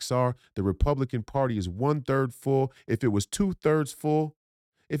facts are the Republican Party is 1/3 full. If it was 2/3 full,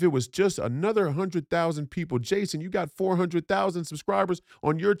 if it was just another 100,000 people, Jason, you got 400,000 subscribers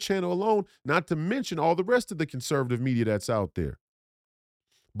on your channel alone, not to mention all the rest of the conservative media that's out there.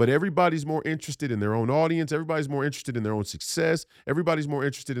 But everybody's more interested in their own audience. Everybody's more interested in their own success. Everybody's more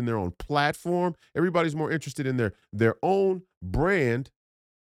interested in their own platform. Everybody's more interested in their own brand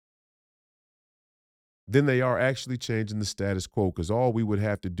than they are actually changing the status quo. Because all we would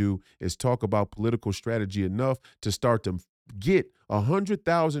have to do is talk about political strategy enough to start to get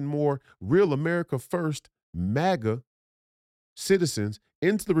 100,000 more real America First MAGA citizens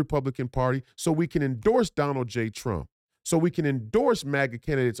into the Republican Party so we can endorse Donald J. Trump. So we can endorse MAGA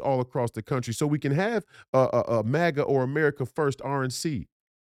candidates all across the country. So we can have a MAGA or America First RNC.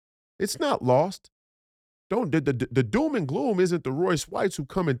 It's not lost. The doom and gloom isn't the Royce Whites who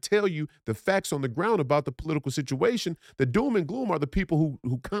come and tell you the facts on the ground about the political situation. The doom and gloom are the people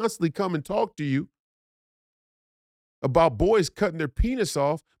who constantly come and talk to you about boys cutting their penis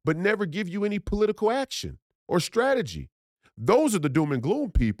off, but never give you any political action or strategy. Those are the doom and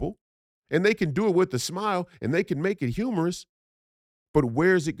gloom people, and they can do it with a smile, and they can make it humorous. But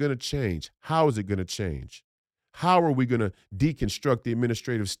where is it going to change? How is it going to change? How are we going to deconstruct the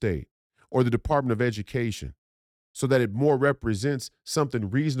administrative state or the Department of Education so that it more represents something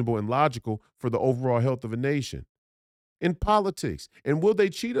reasonable and logical for the overall health of a nation? In politics. And will they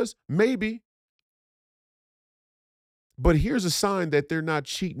cheat us? Maybe. But here's a sign that they're not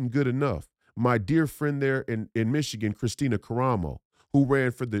cheating good enough. My dear friend there in Michigan, Christina Caramo, who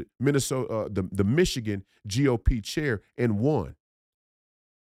ran for the the Michigan GOP chair and won.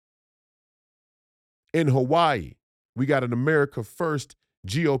 In Hawaii, we got an America First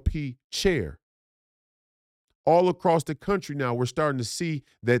GOP chair. All across the country now, we're starting to see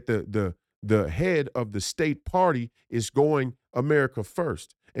that the head of the state party is going America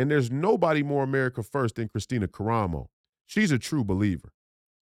First. And there's nobody more America First than Christina Caramo. She's a true believer.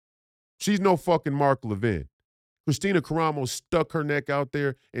 She's no fucking Mark Levin. Christina Caramo stuck her neck out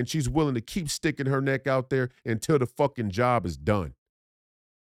there, and she's willing to keep sticking her neck out there until the fucking job is done.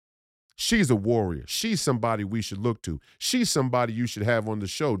 She's a warrior. She's somebody we should look to. She's somebody you should have on the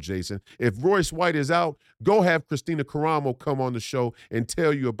show, Jason. If Royce White is out, go have Christina Caramo come on the show and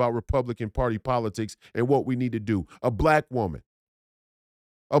tell you about Republican Party politics and what we need to do. A black woman.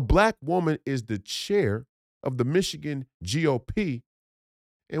 A black woman is the chair of the Michigan GOP,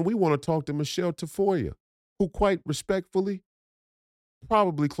 and we want to talk to Michelle Tafoya, who quite respectfully,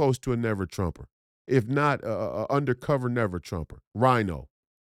 probably close to a never Trumper, if not a undercover never Trumper, Rhino.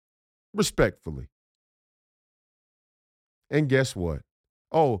 Respectfully. And guess what?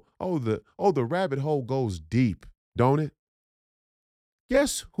 The rabbit hole goes deep, don't it?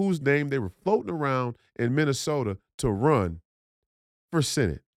 Guess whose name they were floating around in Minnesota to run for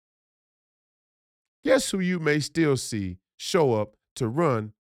Senate? Guess who you may still see show up to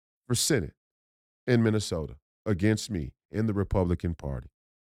run for Senate in Minnesota against me in the Republican Party?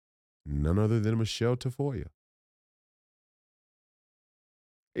 None other than Michelle Tafoya.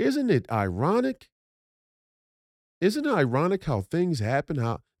 Isn't it ironic? Isn't it ironic how things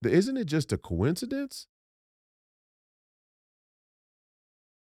happen? Isn't it just a coincidence?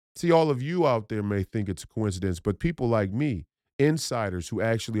 See, all of you out there may think it's a coincidence, but people like me, insiders who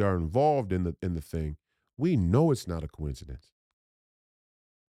actually are involved in the thing, we know it's not a coincidence.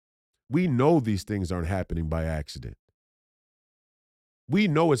 We know these things aren't happening by accident. We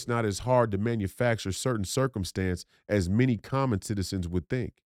know it's not as hard to manufacture certain circumstance as many common citizens would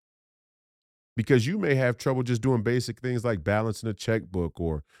think. Because you may have trouble just doing basic things like balancing a checkbook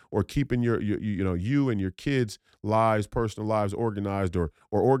or keeping your you and your kids' lives, personal lives organized or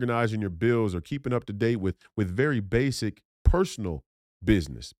organizing your bills or keeping up to date with very basic personal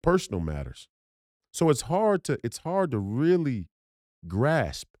business, personal matters. So it's hard to really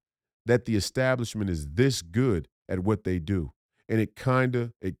grasp that the establishment is this good at what they do. And it kind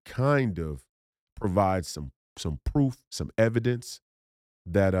of provides some proof, some evidence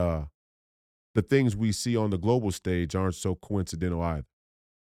that the things we see on the global stage aren't so coincidental either.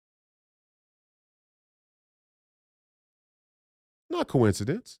 Not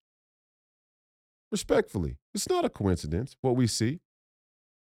coincidence. Respectfully, it's not a coincidence what we see.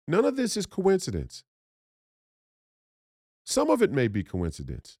 None of this is coincidence. Some of it may be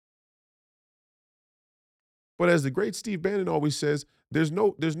coincidence. But as the great Steve Bannon always says, there's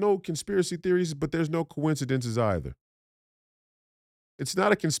no conspiracy theories, but there's no coincidences either. It's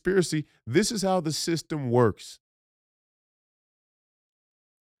not a conspiracy. This is how the system works.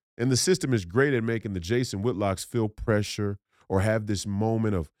 And the system is great at making the Jason Whitlocks feel pressure or have this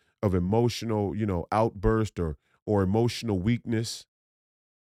moment of emotional, outburst or emotional weakness.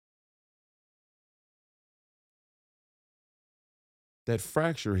 That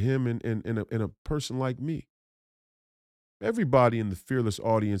fracture him in a person like me. Everybody in the Fearless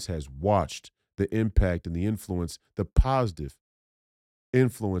audience has watched the impact and the influence, the positive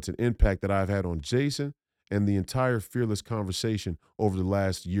influence and impact that I've had on Jason and the entire Fearless conversation over the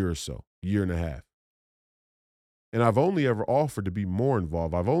last year or so, year and a half. And I've only ever offered to be more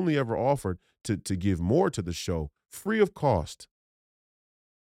involved. I've only ever offered to give more to the show, free of cost.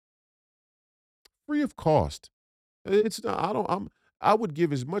 Free of cost. It's not, I would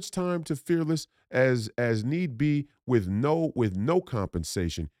give as much time to Fearless as need be with no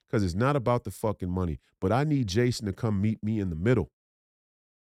compensation because it's not about the fucking money. But I need Jason to come meet me in the middle.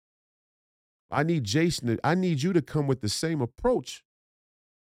 I need you to come with the same approach.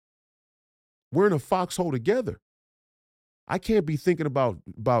 We're in a foxhole together. I can't be thinking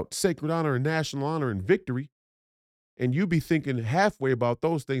about sacred honor and national honor and victory And you be thinking halfway about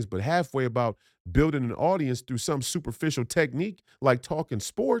those things, but halfway about building an audience through some superficial technique like talking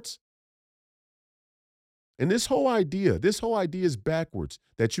sports. And this whole idea is backwards,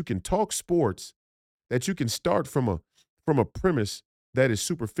 that you can talk sports, that you can start from a premise that is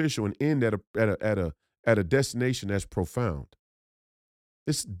superficial and end at a destination that's profound.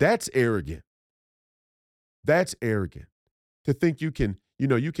 That's arrogant. That's arrogant to think you can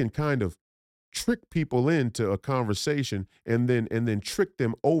kind of trick people into a conversation and then trick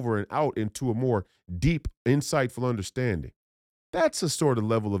them over and out into a more deep, insightful understanding. That's a sort of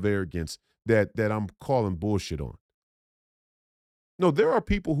level of arrogance that I'm calling bullshit on. No, there are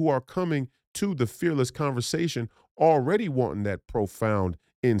people who are coming to the fearless conversation already wanting that profound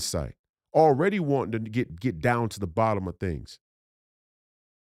insight, already wanting to get down to the bottom of things.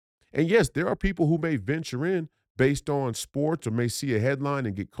 And yes, there are people who may venture in based on sports or may see a headline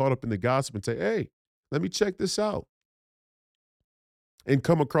and get caught up in the gossip and say, hey, let me check this out. And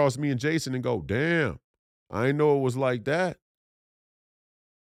come across me and Jason and go, damn, I didn't know it was like that.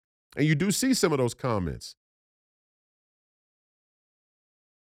 And you do see some of those comments.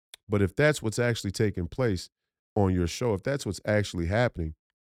 But if that's what's actually taking place on your show, if that's what's actually happening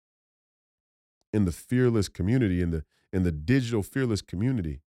in the fearless community, in the digital fearless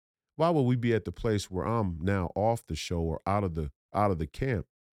community, why would we be at the place where I'm now off the show or out of the camp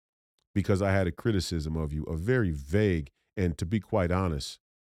because I had a criticism of you, a very vague and, to be quite honest,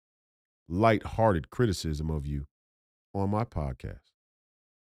 light-hearted criticism of you on my podcast?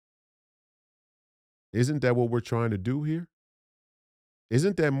 Isn't that what we're trying to do here?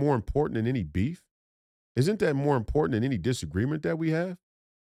 Isn't that more important than any beef? Isn't that more important than any disagreement that we have?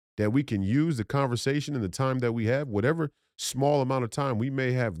 That we can use the conversation and the time that we have, whatever small amount of time we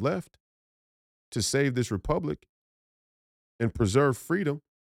may have left, to save this republic and preserve freedom.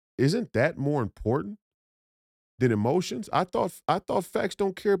 Isn't that more important than emotions? I thought facts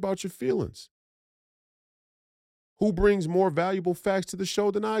don't care about your feelings. Who brings more valuable facts to the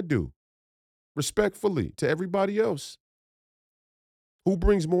show than I do? Respectfully to everybody else. Who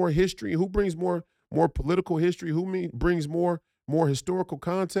brings more history? Who brings more political history? Brings more historical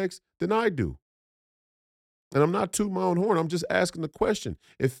context than I do? And I'm not tooting my own horn. I'm just asking the question.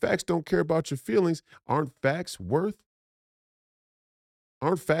 If facts don't care about your feelings, aren't facts worth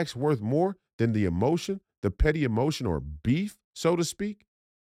more than the emotion, the petty emotion or beef, so to speak?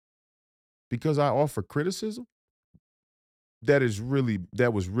 Because I offer criticism that was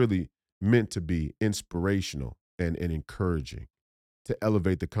really meant to be inspirational and encouraging, to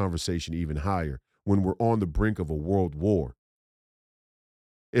elevate the conversation even higher when we're on the brink of a world war.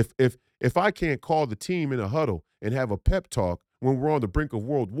 If I can't call the team in a huddle and have a pep talk when we're on the brink of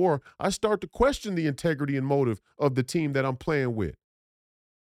world war, I start to question the integrity and motive of the team that I'm playing with.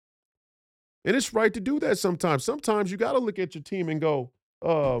 And it's right to do that sometimes. Sometimes you got to look at your team and go,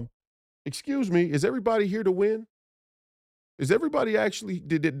 excuse me, is everybody here to win? Is everybody actually,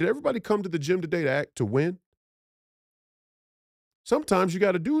 did everybody come to the gym today to win? Sometimes you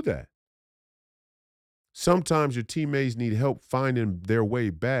got to do that. Sometimes your teammates need help finding their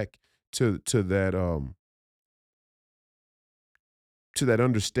way back to that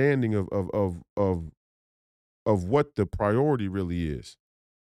understanding of what the priority really is,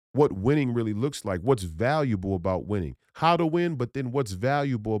 what winning really looks like, what's valuable about winning, how to win, but then what's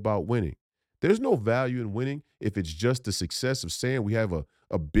valuable about winning. There's no value in winning if it's just the success of saying we have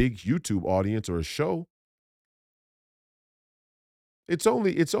a big YouTube audience or a show. It's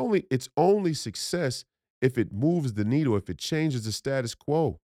only success if it moves the needle, if it changes the status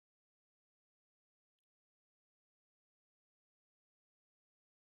quo.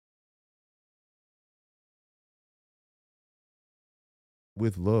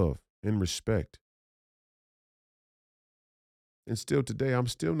 With love and respect. And still today, I'm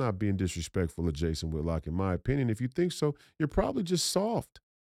still not being disrespectful of Jason Whitlock, in my opinion. If you think so, you're probably just soft.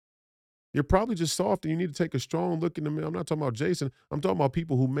 You're probably just soft and you need to take a strong look in the mirror. I'm not talking about Jason. I'm talking about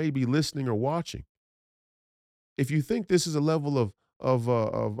people who may be listening or watching. If you think this is a level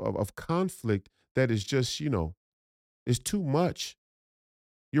of conflict that is just, is too much,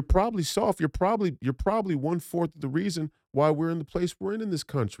 you're probably soft. You're probably one-fourth of the reason why we're in the place we're in this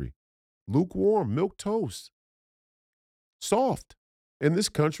country. Lukewarm, milk toast, soft. And this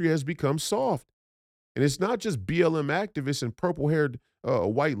country has become soft. And it's not just BLM activists and purple-haired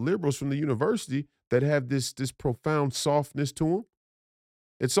white liberals from the university that have this profound softness to them.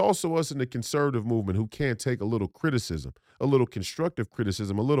 It's also us in the conservative movement who can't take a little criticism, a little constructive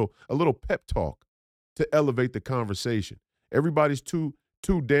criticism, a little pep talk to elevate the conversation. Everybody's too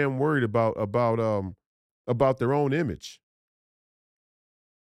damn worried about their own image.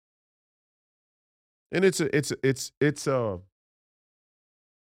 And it's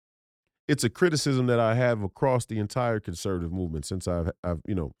a criticism that I have across the entire conservative movement since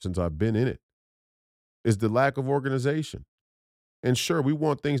since I've been in it, is the lack of organization. And sure, we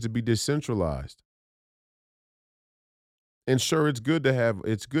want things to be decentralized. And sure, it's good to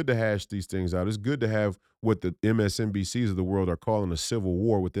hash these things out. It's good to have what the MSNBCs of the world are calling a civil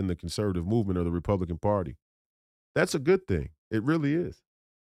war within the conservative movement or the Republican Party. That's a good thing. It really is.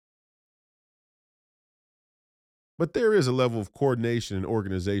 But there is a level of coordination and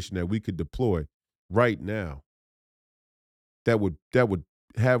organization that we could deploy right now that would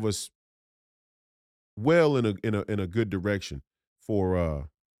have us well in a good direction for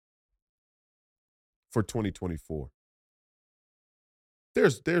 2024.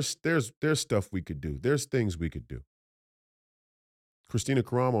 There's stuff we could do. There's things we could do. Christina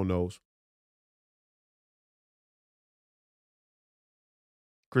Caramo knows.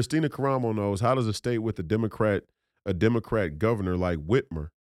 Christina Caramo knows. How does a state with a Democrat governor like Whitmer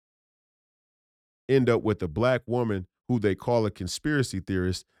end up with a black woman who they call a conspiracy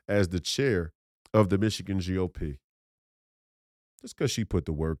theorist as the chair of the Michigan GOP? Just because she put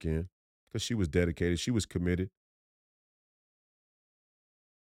the work in, because she was dedicated, she was committed.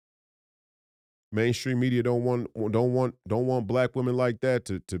 Mainstream media don't want black women like that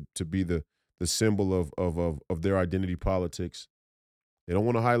to be the symbol of their identity politics. They don't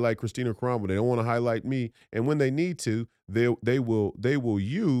want to highlight Christina Caramo. They don't want to highlight me. And when they need to, they will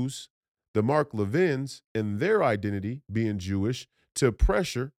use the Mark Levins and their identity being Jewish to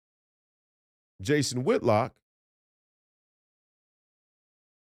pressure Jason Whitlock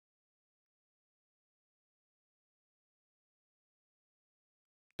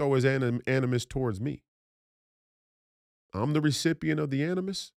throw his animus towards me. I'm the recipient of the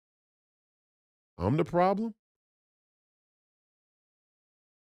animus. I'm the problem.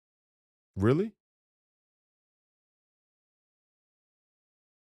 Really?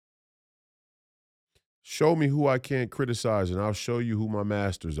 Show me who I can't criticize, and I'll show you who my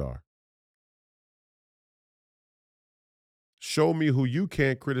masters are. Show me who you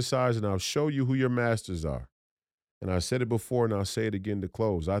can't criticize, and I'll show you who your masters are. And I said it before, and I'll say it again to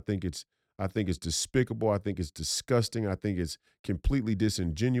close. I think it's despicable. I think it's disgusting. I think it's completely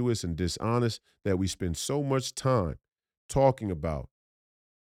disingenuous and dishonest that we spend so much time talking about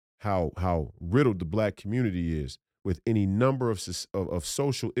how riddled the black community is with any number of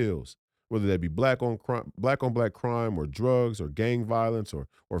social ills, whether that be black on black crime, or drugs, or gang violence, or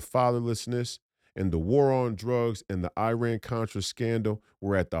fatherlessness. And the war on drugs and the Iran Contra scandal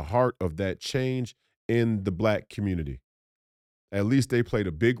were at the heart of that change in the black community. At least they played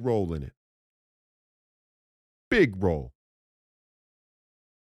a big role in it. Big role.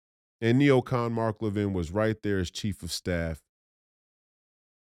 And NEOCON Mark Levin was right there as chief of staff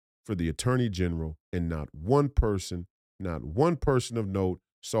for the attorney general, and not one person of note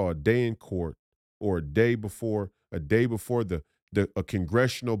saw a day in court, or a day before a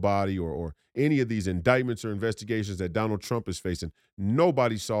congressional body, or any of these indictments or investigations that Donald Trump is facing.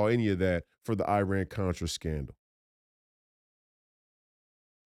 Nobody saw any of that for the Iran Contra scandal.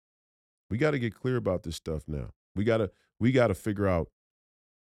 We got to get clear about this stuff now. We got to figure out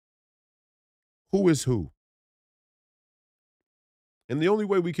who is who. And the only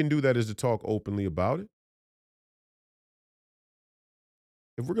way we can do that is to talk openly about it.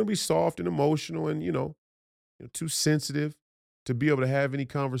 If we're going to be soft and emotional and, too sensitive to be able to have any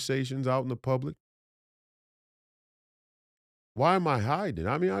conversations out in the public, why am I hiding?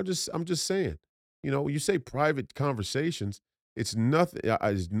 I mean, I'm just saying, you say private conversations, it's nothing,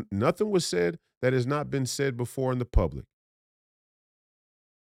 nothing was said that has not been said before in the public.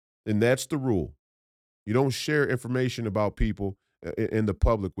 And that's the rule. You don't share information about people in the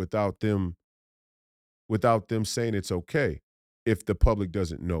public without them saying it's okay if the public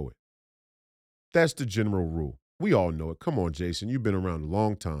doesn't know it. That's the general rule. We all know it. Come on, Jason, you've been around a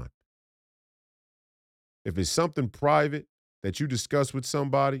long time. If it's something private that you discuss with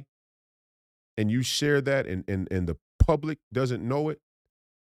somebody and you share that, and the public doesn't know it,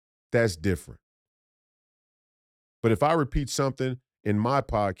 that's different. But if I repeat something in my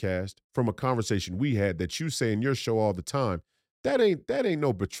podcast from a conversation we had that you say in your show all the time, that ain't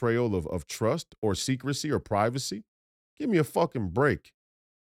no betrayal of trust or secrecy or privacy. Give me a fucking break.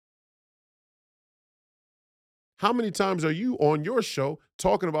 How many times are you on your show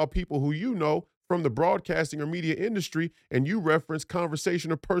talking about people who you know from the broadcasting or media industry, and you reference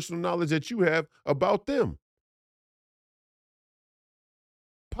conversation or personal knowledge that you have about them?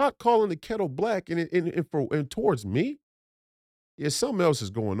 Pot calling the kettle black and towards me? Yeah, something else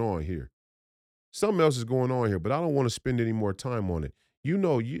is going on here. Something else is going on here, but I don't want to spend any more time on it. you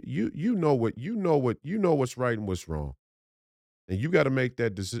know what's right and what's wrong. And you got to make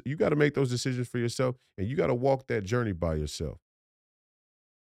you got to make those decisions for yourself, and you got to walk that journey by yourself.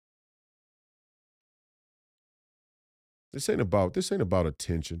 This ain't about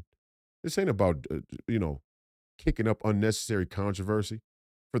attention. This ain't about you know, kicking up unnecessary controversy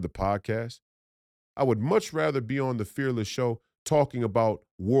for the podcast. I would much rather be on the Fearless Show talking about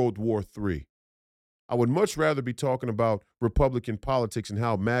World War III. I would much rather be talking about Republican politics and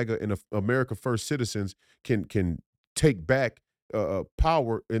how MAGA and America First citizens can take back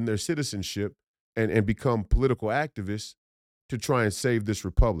power in their citizenship and become political activists to try and save this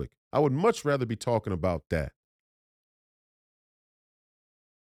republic. I would much rather be talking about that.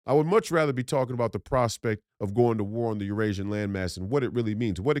 I would much rather be talking about the prospect of going to war on the Eurasian landmass and what it really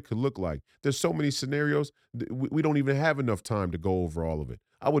means, what it could look like. There's so many scenarios, we don't even have enough time to go over all of it.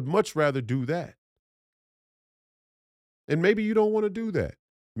 I would much rather do that. And maybe you don't want to do that.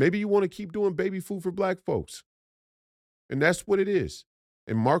 Maybe you want to keep doing baby food for black folks. And that's what it is.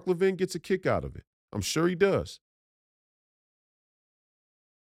 And Mark Levin gets a kick out of it. I'm sure he does.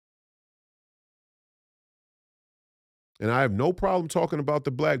 And I have no problem talking about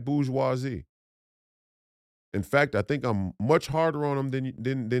the black bourgeoisie. In fact, I think I'm much harder on him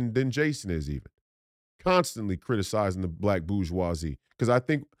than Jason is even. Constantly criticizing the black bourgeoisie because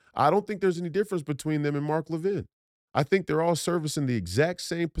I don't think there's any difference between them and Mark Levin. I think they're all servicing the exact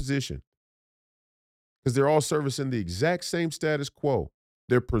same position because they're all servicing the exact same status quo.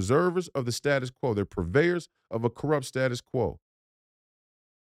 They're preservers of the status quo. They're purveyors of a corrupt status quo.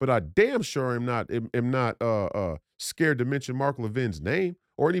 But I damn sure am not scared to mention Mark Levin's name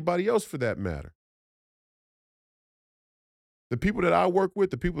or anybody else for that matter. The people that I work with,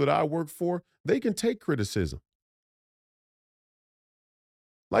 the people that I work for, they can take criticism.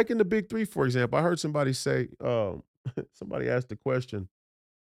 Like in the Big Three, for example, I heard somebody say, somebody asked the question,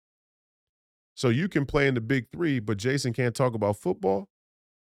 so you can play in the Big Three, but Jason can't talk about football?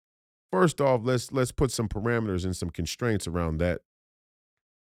 First off, let's put some parameters and some constraints around that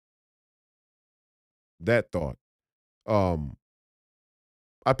thought. Um,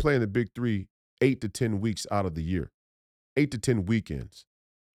 I play in the Big Three 8 to 10 weeks out of the year, 8 to 10 weekends.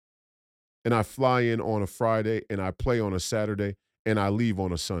 And I fly in on a Friday and I play on a Saturday and I leave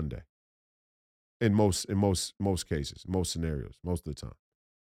on a Sunday. In most cases, most scenarios, most of the time.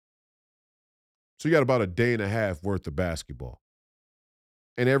 So you got about a day and a half worth of basketball.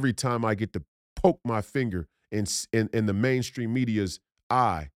 And every time I get to poke my finger in the mainstream media's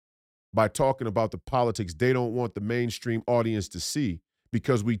eye by talking about the politics they don't want the mainstream audience to see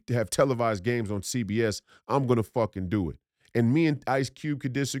because we have televised games on CBS, I'm going to fucking do it. And me and Ice Cube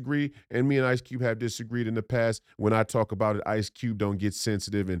could disagree, and me and Ice Cube have disagreed in the past. When I talk about it, Ice Cube don't get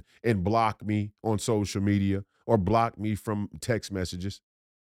sensitive and block me on social media or block me from text messages.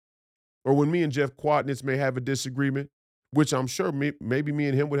 Or when me and Jeff Quatnitz may have a disagreement, which I'm sure maybe me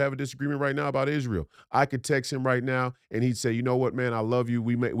and him would have a disagreement right now about Israel. I could text him right now, and he'd say, you know what, man, I love you.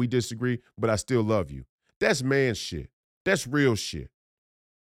 We disagree, but I still love you. That's man shit. That's real shit.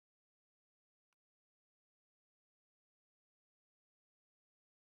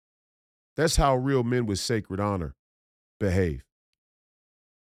 That's how real men with sacred honor behave.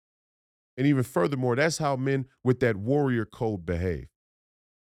 And even furthermore, that's how men with that warrior code behave.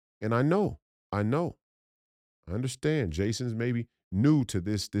 And I know, I understand. Jason's maybe new to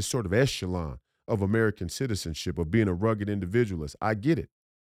this sort of echelon of American citizenship, of being a rugged individualist. I get it.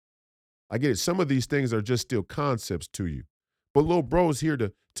 I get it. Some of these things are just still concepts to you. But little bro's here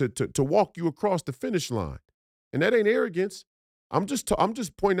to walk you across the finish line. And that ain't arrogance. I'm just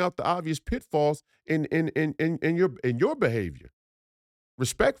pointing out the obvious pitfalls in your behavior.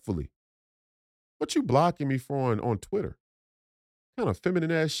 Respectfully. What you blocking me for on Twitter? What kind of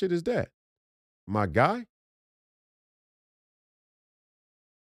feminine ass shit is that? My guy?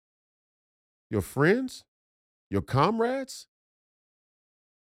 Your friends? Your comrades?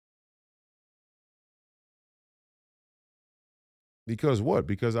 Because what?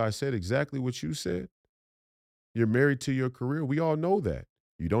 Because I said exactly what you said? You're married to your career. We all know that.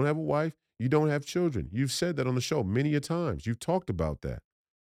 You don't have a wife. You don't have children. You've said that on the show many a times. You've talked about that.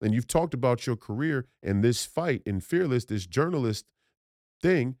 And you've talked about your career and this fight in Fearless, this journalist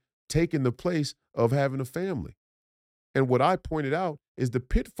thing, taking the place of having a family. And what I pointed out is the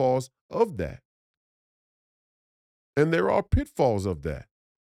pitfalls of that. And there are pitfalls of that.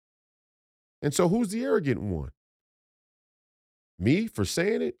 And so who's the arrogant one? Me for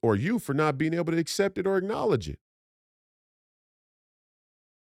saying it, or you for not being able to accept it or acknowledge it?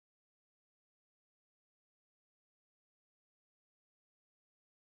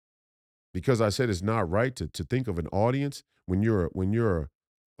 because I said it's not right to think of an audience when you're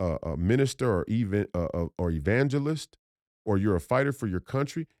a minister or even or evangelist or you're a fighter for your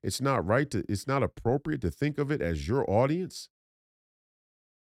country. It's not appropriate to think of it as your audience.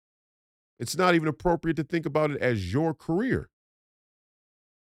 It's not even appropriate to think about it as your career.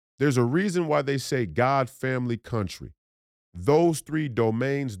 There's a reason why they say God, family, country. Those three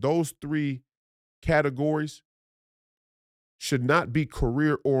domains, those three categories should not be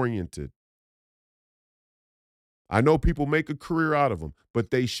career oriented. I know people make a career out of them, but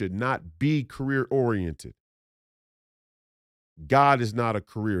they should not be career oriented. God is not a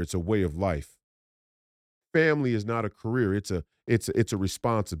career, it's a way of life. Family is not a career, it's a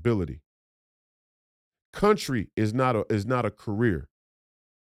responsibility. Country is not a career,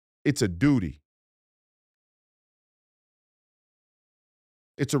 it's a duty.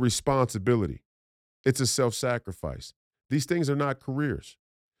 It's a responsibility. It's a self-sacrifice. These things are not careers.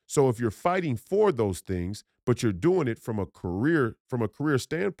 So if you're fighting for those things, but you're doing it from a career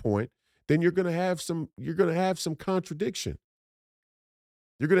standpoint, then you're going to have some contradiction.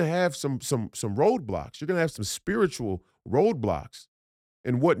 You're going to have some roadblocks. You're going to have some spiritual roadblocks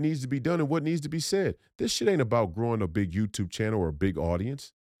in what needs to be done and what needs to be said. This shit ain't about growing a big YouTube channel or a big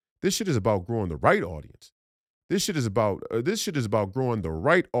audience. This shit is about growing the right audience. This shit is about growing the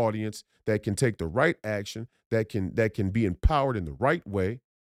right audience that can take the right action, that can be empowered in the right way.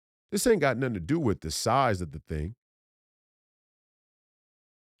 This ain't got nothing to do with the size of the thing.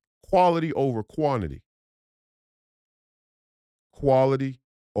 Quality over quantity. Quality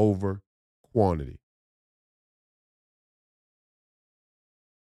over quantity.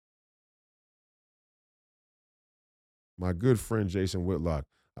 My good friend Jason Whitlock,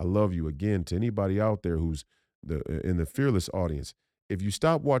 I love you. Again, to anybody out there who's in the fearless audience, if you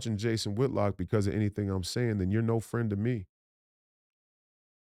stop watching Jason Whitlock because of anything I'm saying, then you're no friend to me.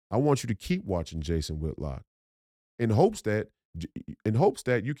 I want you to keep watching Jason Whitlock in hopes that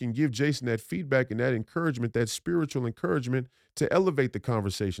you can give Jason that feedback and that encouragement, that spiritual encouragement to elevate the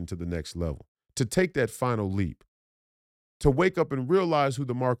conversation to the next level, to take that final leap, to wake up and realize who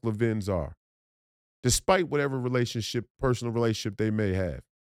the Mark Levins are, despite whatever personal relationship they may have.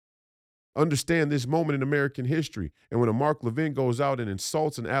 Understand this moment in American history. And when a Mark Levin goes out and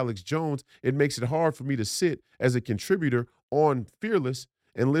insults an Alex Jones, it makes it hard for me to sit as a contributor on Fearless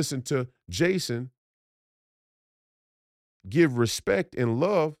and listen to Jason give respect and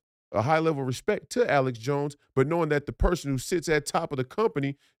love, a high level of respect to Alex Jones, but knowing that the person who sits at top of the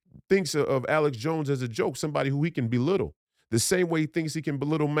company thinks of Alex Jones as a joke, somebody who he can belittle. The same way he thinks he can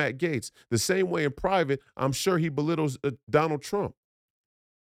belittle Matt Gaetz. The same way in private, I'm sure he belittles Donald Trump,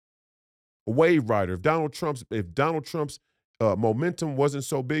 a wave rider. If Donald Trump's momentum wasn't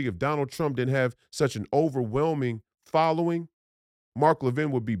so big, if Donald Trump didn't have such an overwhelming following, Mark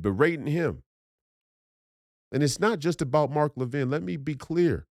Levin would be berating him. And it's not just about Mark Levin. Let me be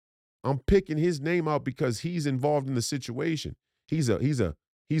clear. I'm picking his name out because he's involved in the situation. He's a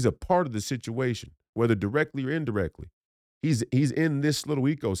part of the situation, whether directly or indirectly. He's in this little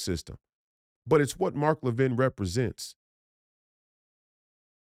ecosystem. But it's what Mark Levin represents.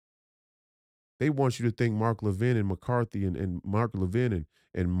 They want you to think Mark Levin and McCarthy and Mark Levin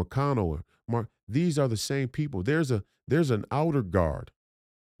and McConnell or these are the same people. There's an outer guard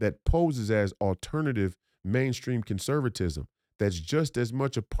that poses as alternative mainstream conservatism that's just as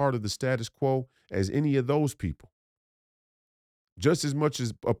much a part of the status quo as any of those people. Just as much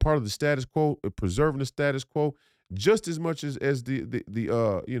as a part of the status quo, preserving the status quo, just as much as the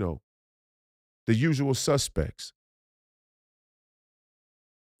usual suspects.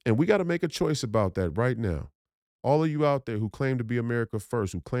 And we got to make a choice about that right now. All of you out there who claim to be America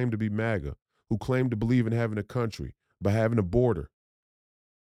first, who claim to be MAGA, who claim to believe in having a country, but having a border,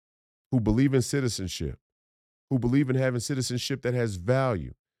 who believe in citizenship, who believe in having citizenship that has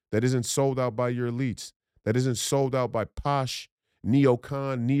value, that isn't sold out by your elites, that isn't sold out by posh,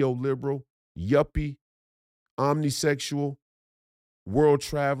 neocon, neoliberal, yuppie, omnisexual,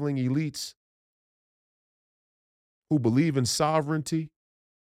 world-traveling elites, who believe in sovereignty,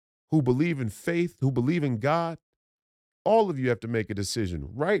 who believe in faith, who believe in God. All of you have to make a decision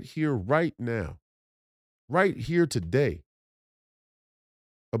right here, right now, right here today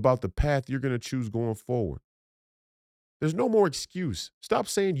about the path you're going to choose going forward. There's no more excuse. Stop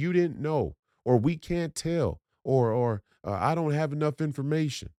saying you didn't know or we can't tell or I don't have enough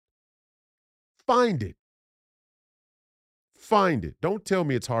information. Find it. Find it. Don't tell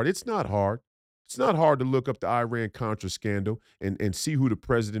me it's hard. It's not hard. It's not hard to look up the Iran-Contra scandal and see who the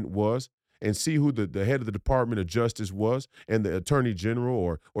president was and see who the head of the Department of Justice was and the Attorney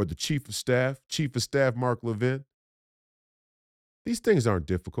General or the Chief of Staff Mark Levin. These things aren't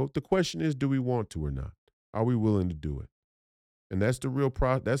difficult. The question is, do we want to or not? Are we willing to do it? And that's the real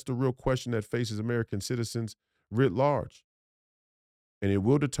question that faces American citizens writ large. And it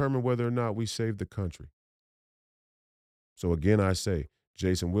will determine whether or not we save the country. So again, I say,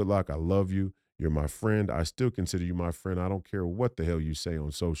 Jason Whitlock, I love you. You're my friend. I still consider you my friend. I don't care what the hell you say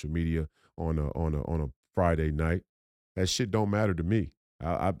on social media on a Friday night. That shit don't matter to me.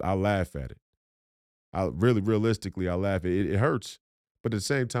 I laugh at it. I really realistically I laugh at it. It hurts, but at the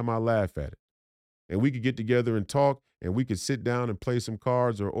same time I laugh at it. And we could get together and talk, and we could sit down and play some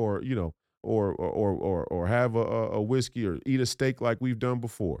cards, or you know, or have a whiskey or eat a steak like we've done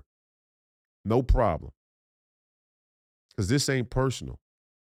before. No problem, because this ain't personal.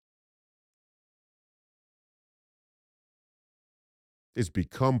 It's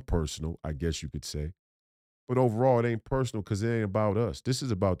become personal, I guess you could say. But overall, it ain't personal because it ain't about us. This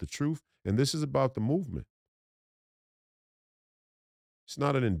is about the truth, and this is about the movement. It's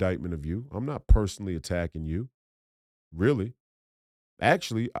not an indictment of you. I'm not personally attacking you, really.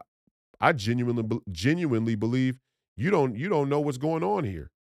 Actually, I genuinely believe you don't know what's going on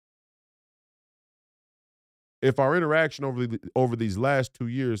here. If our interaction over these last 2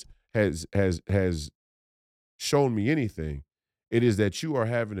 years has shown me anything, it is that you are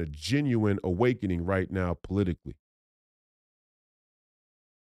having a genuine awakening right now politically.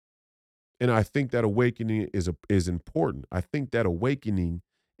 And I think that awakening is important. I think that awakening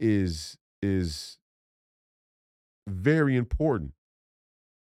is very important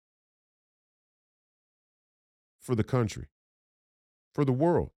for the country, for the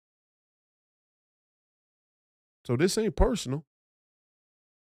world. So this ain't personal.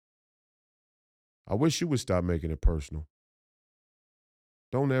 I wish you would stop making it personal.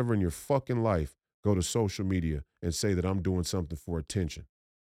 Don't ever in your fucking life go to social media and say that I'm doing something for attention.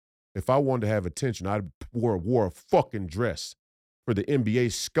 If I wanted to have attention, I'd wore a fucking dress for the NBA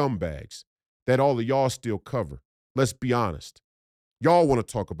scumbags that all of y'all still cover. Let's be honest. Y'all want to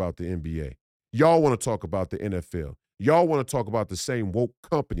talk about the NBA. Y'all want to talk about the NFL. Y'all want to talk about the same woke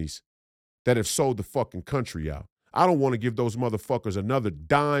companies that have sold the fucking country out. I don't want to give those motherfuckers another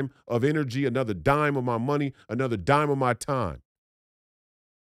dime of energy, another dime of my money, another dime of my time.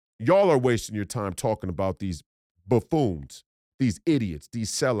 Y'all are wasting your time talking about these buffoons, these idiots,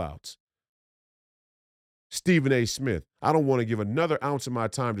 these sellouts. Stephen A. Smith. I don't want to give another ounce of my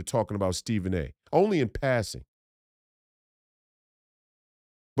time to talking about Stephen A. Only in passing.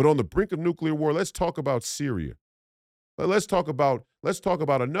 But on the brink of nuclear war, let's talk about Syria. Let's talk about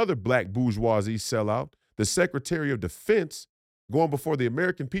another black bourgeoisie sellout, the Secretary of Defense, going before the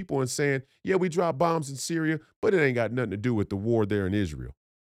American people and saying, yeah, we dropped bombs in Syria, but it ain't got nothing to do with the war there in Israel.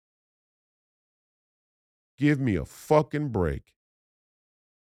 Give me a fucking break.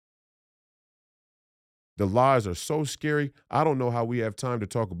 The lies are so scary, I don't know how we have time to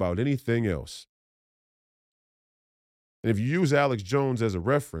talk about anything else. And if you use Alex Jones as a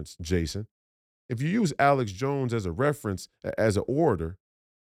reference, Jason, if you use Alex Jones as a reference, as an orator,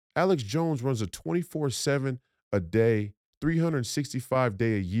 Alex Jones runs a 24/7 a day,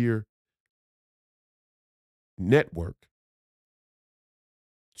 365-day a year network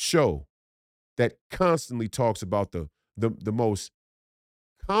show that constantly talks about the most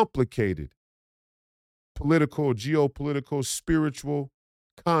complicated political, geopolitical, spiritual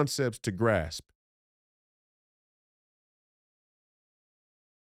concepts to grasp.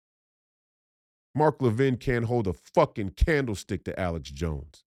 Mark Levin can't hold a fucking candlestick to Alex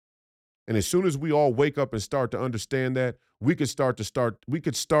Jones. And as soon as we all wake up and start to understand that, we could start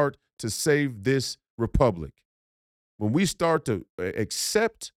to save this republic. When we start to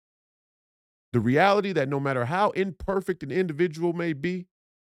accept the reality that no matter how imperfect an individual may be,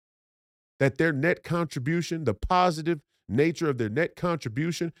 that their net contribution, the positive nature of their net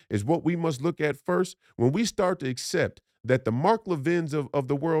contribution is what we must look at first. When we start to accept that the Mark Levins of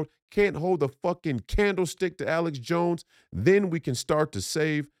the world can't hold a fucking candlestick to Alex Jones, then we can start to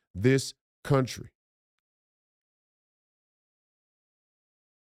save this country.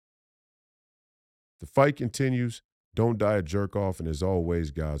 The fight continues. Don't die a jerk off, and as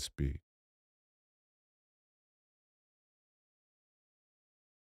always, Godspeed.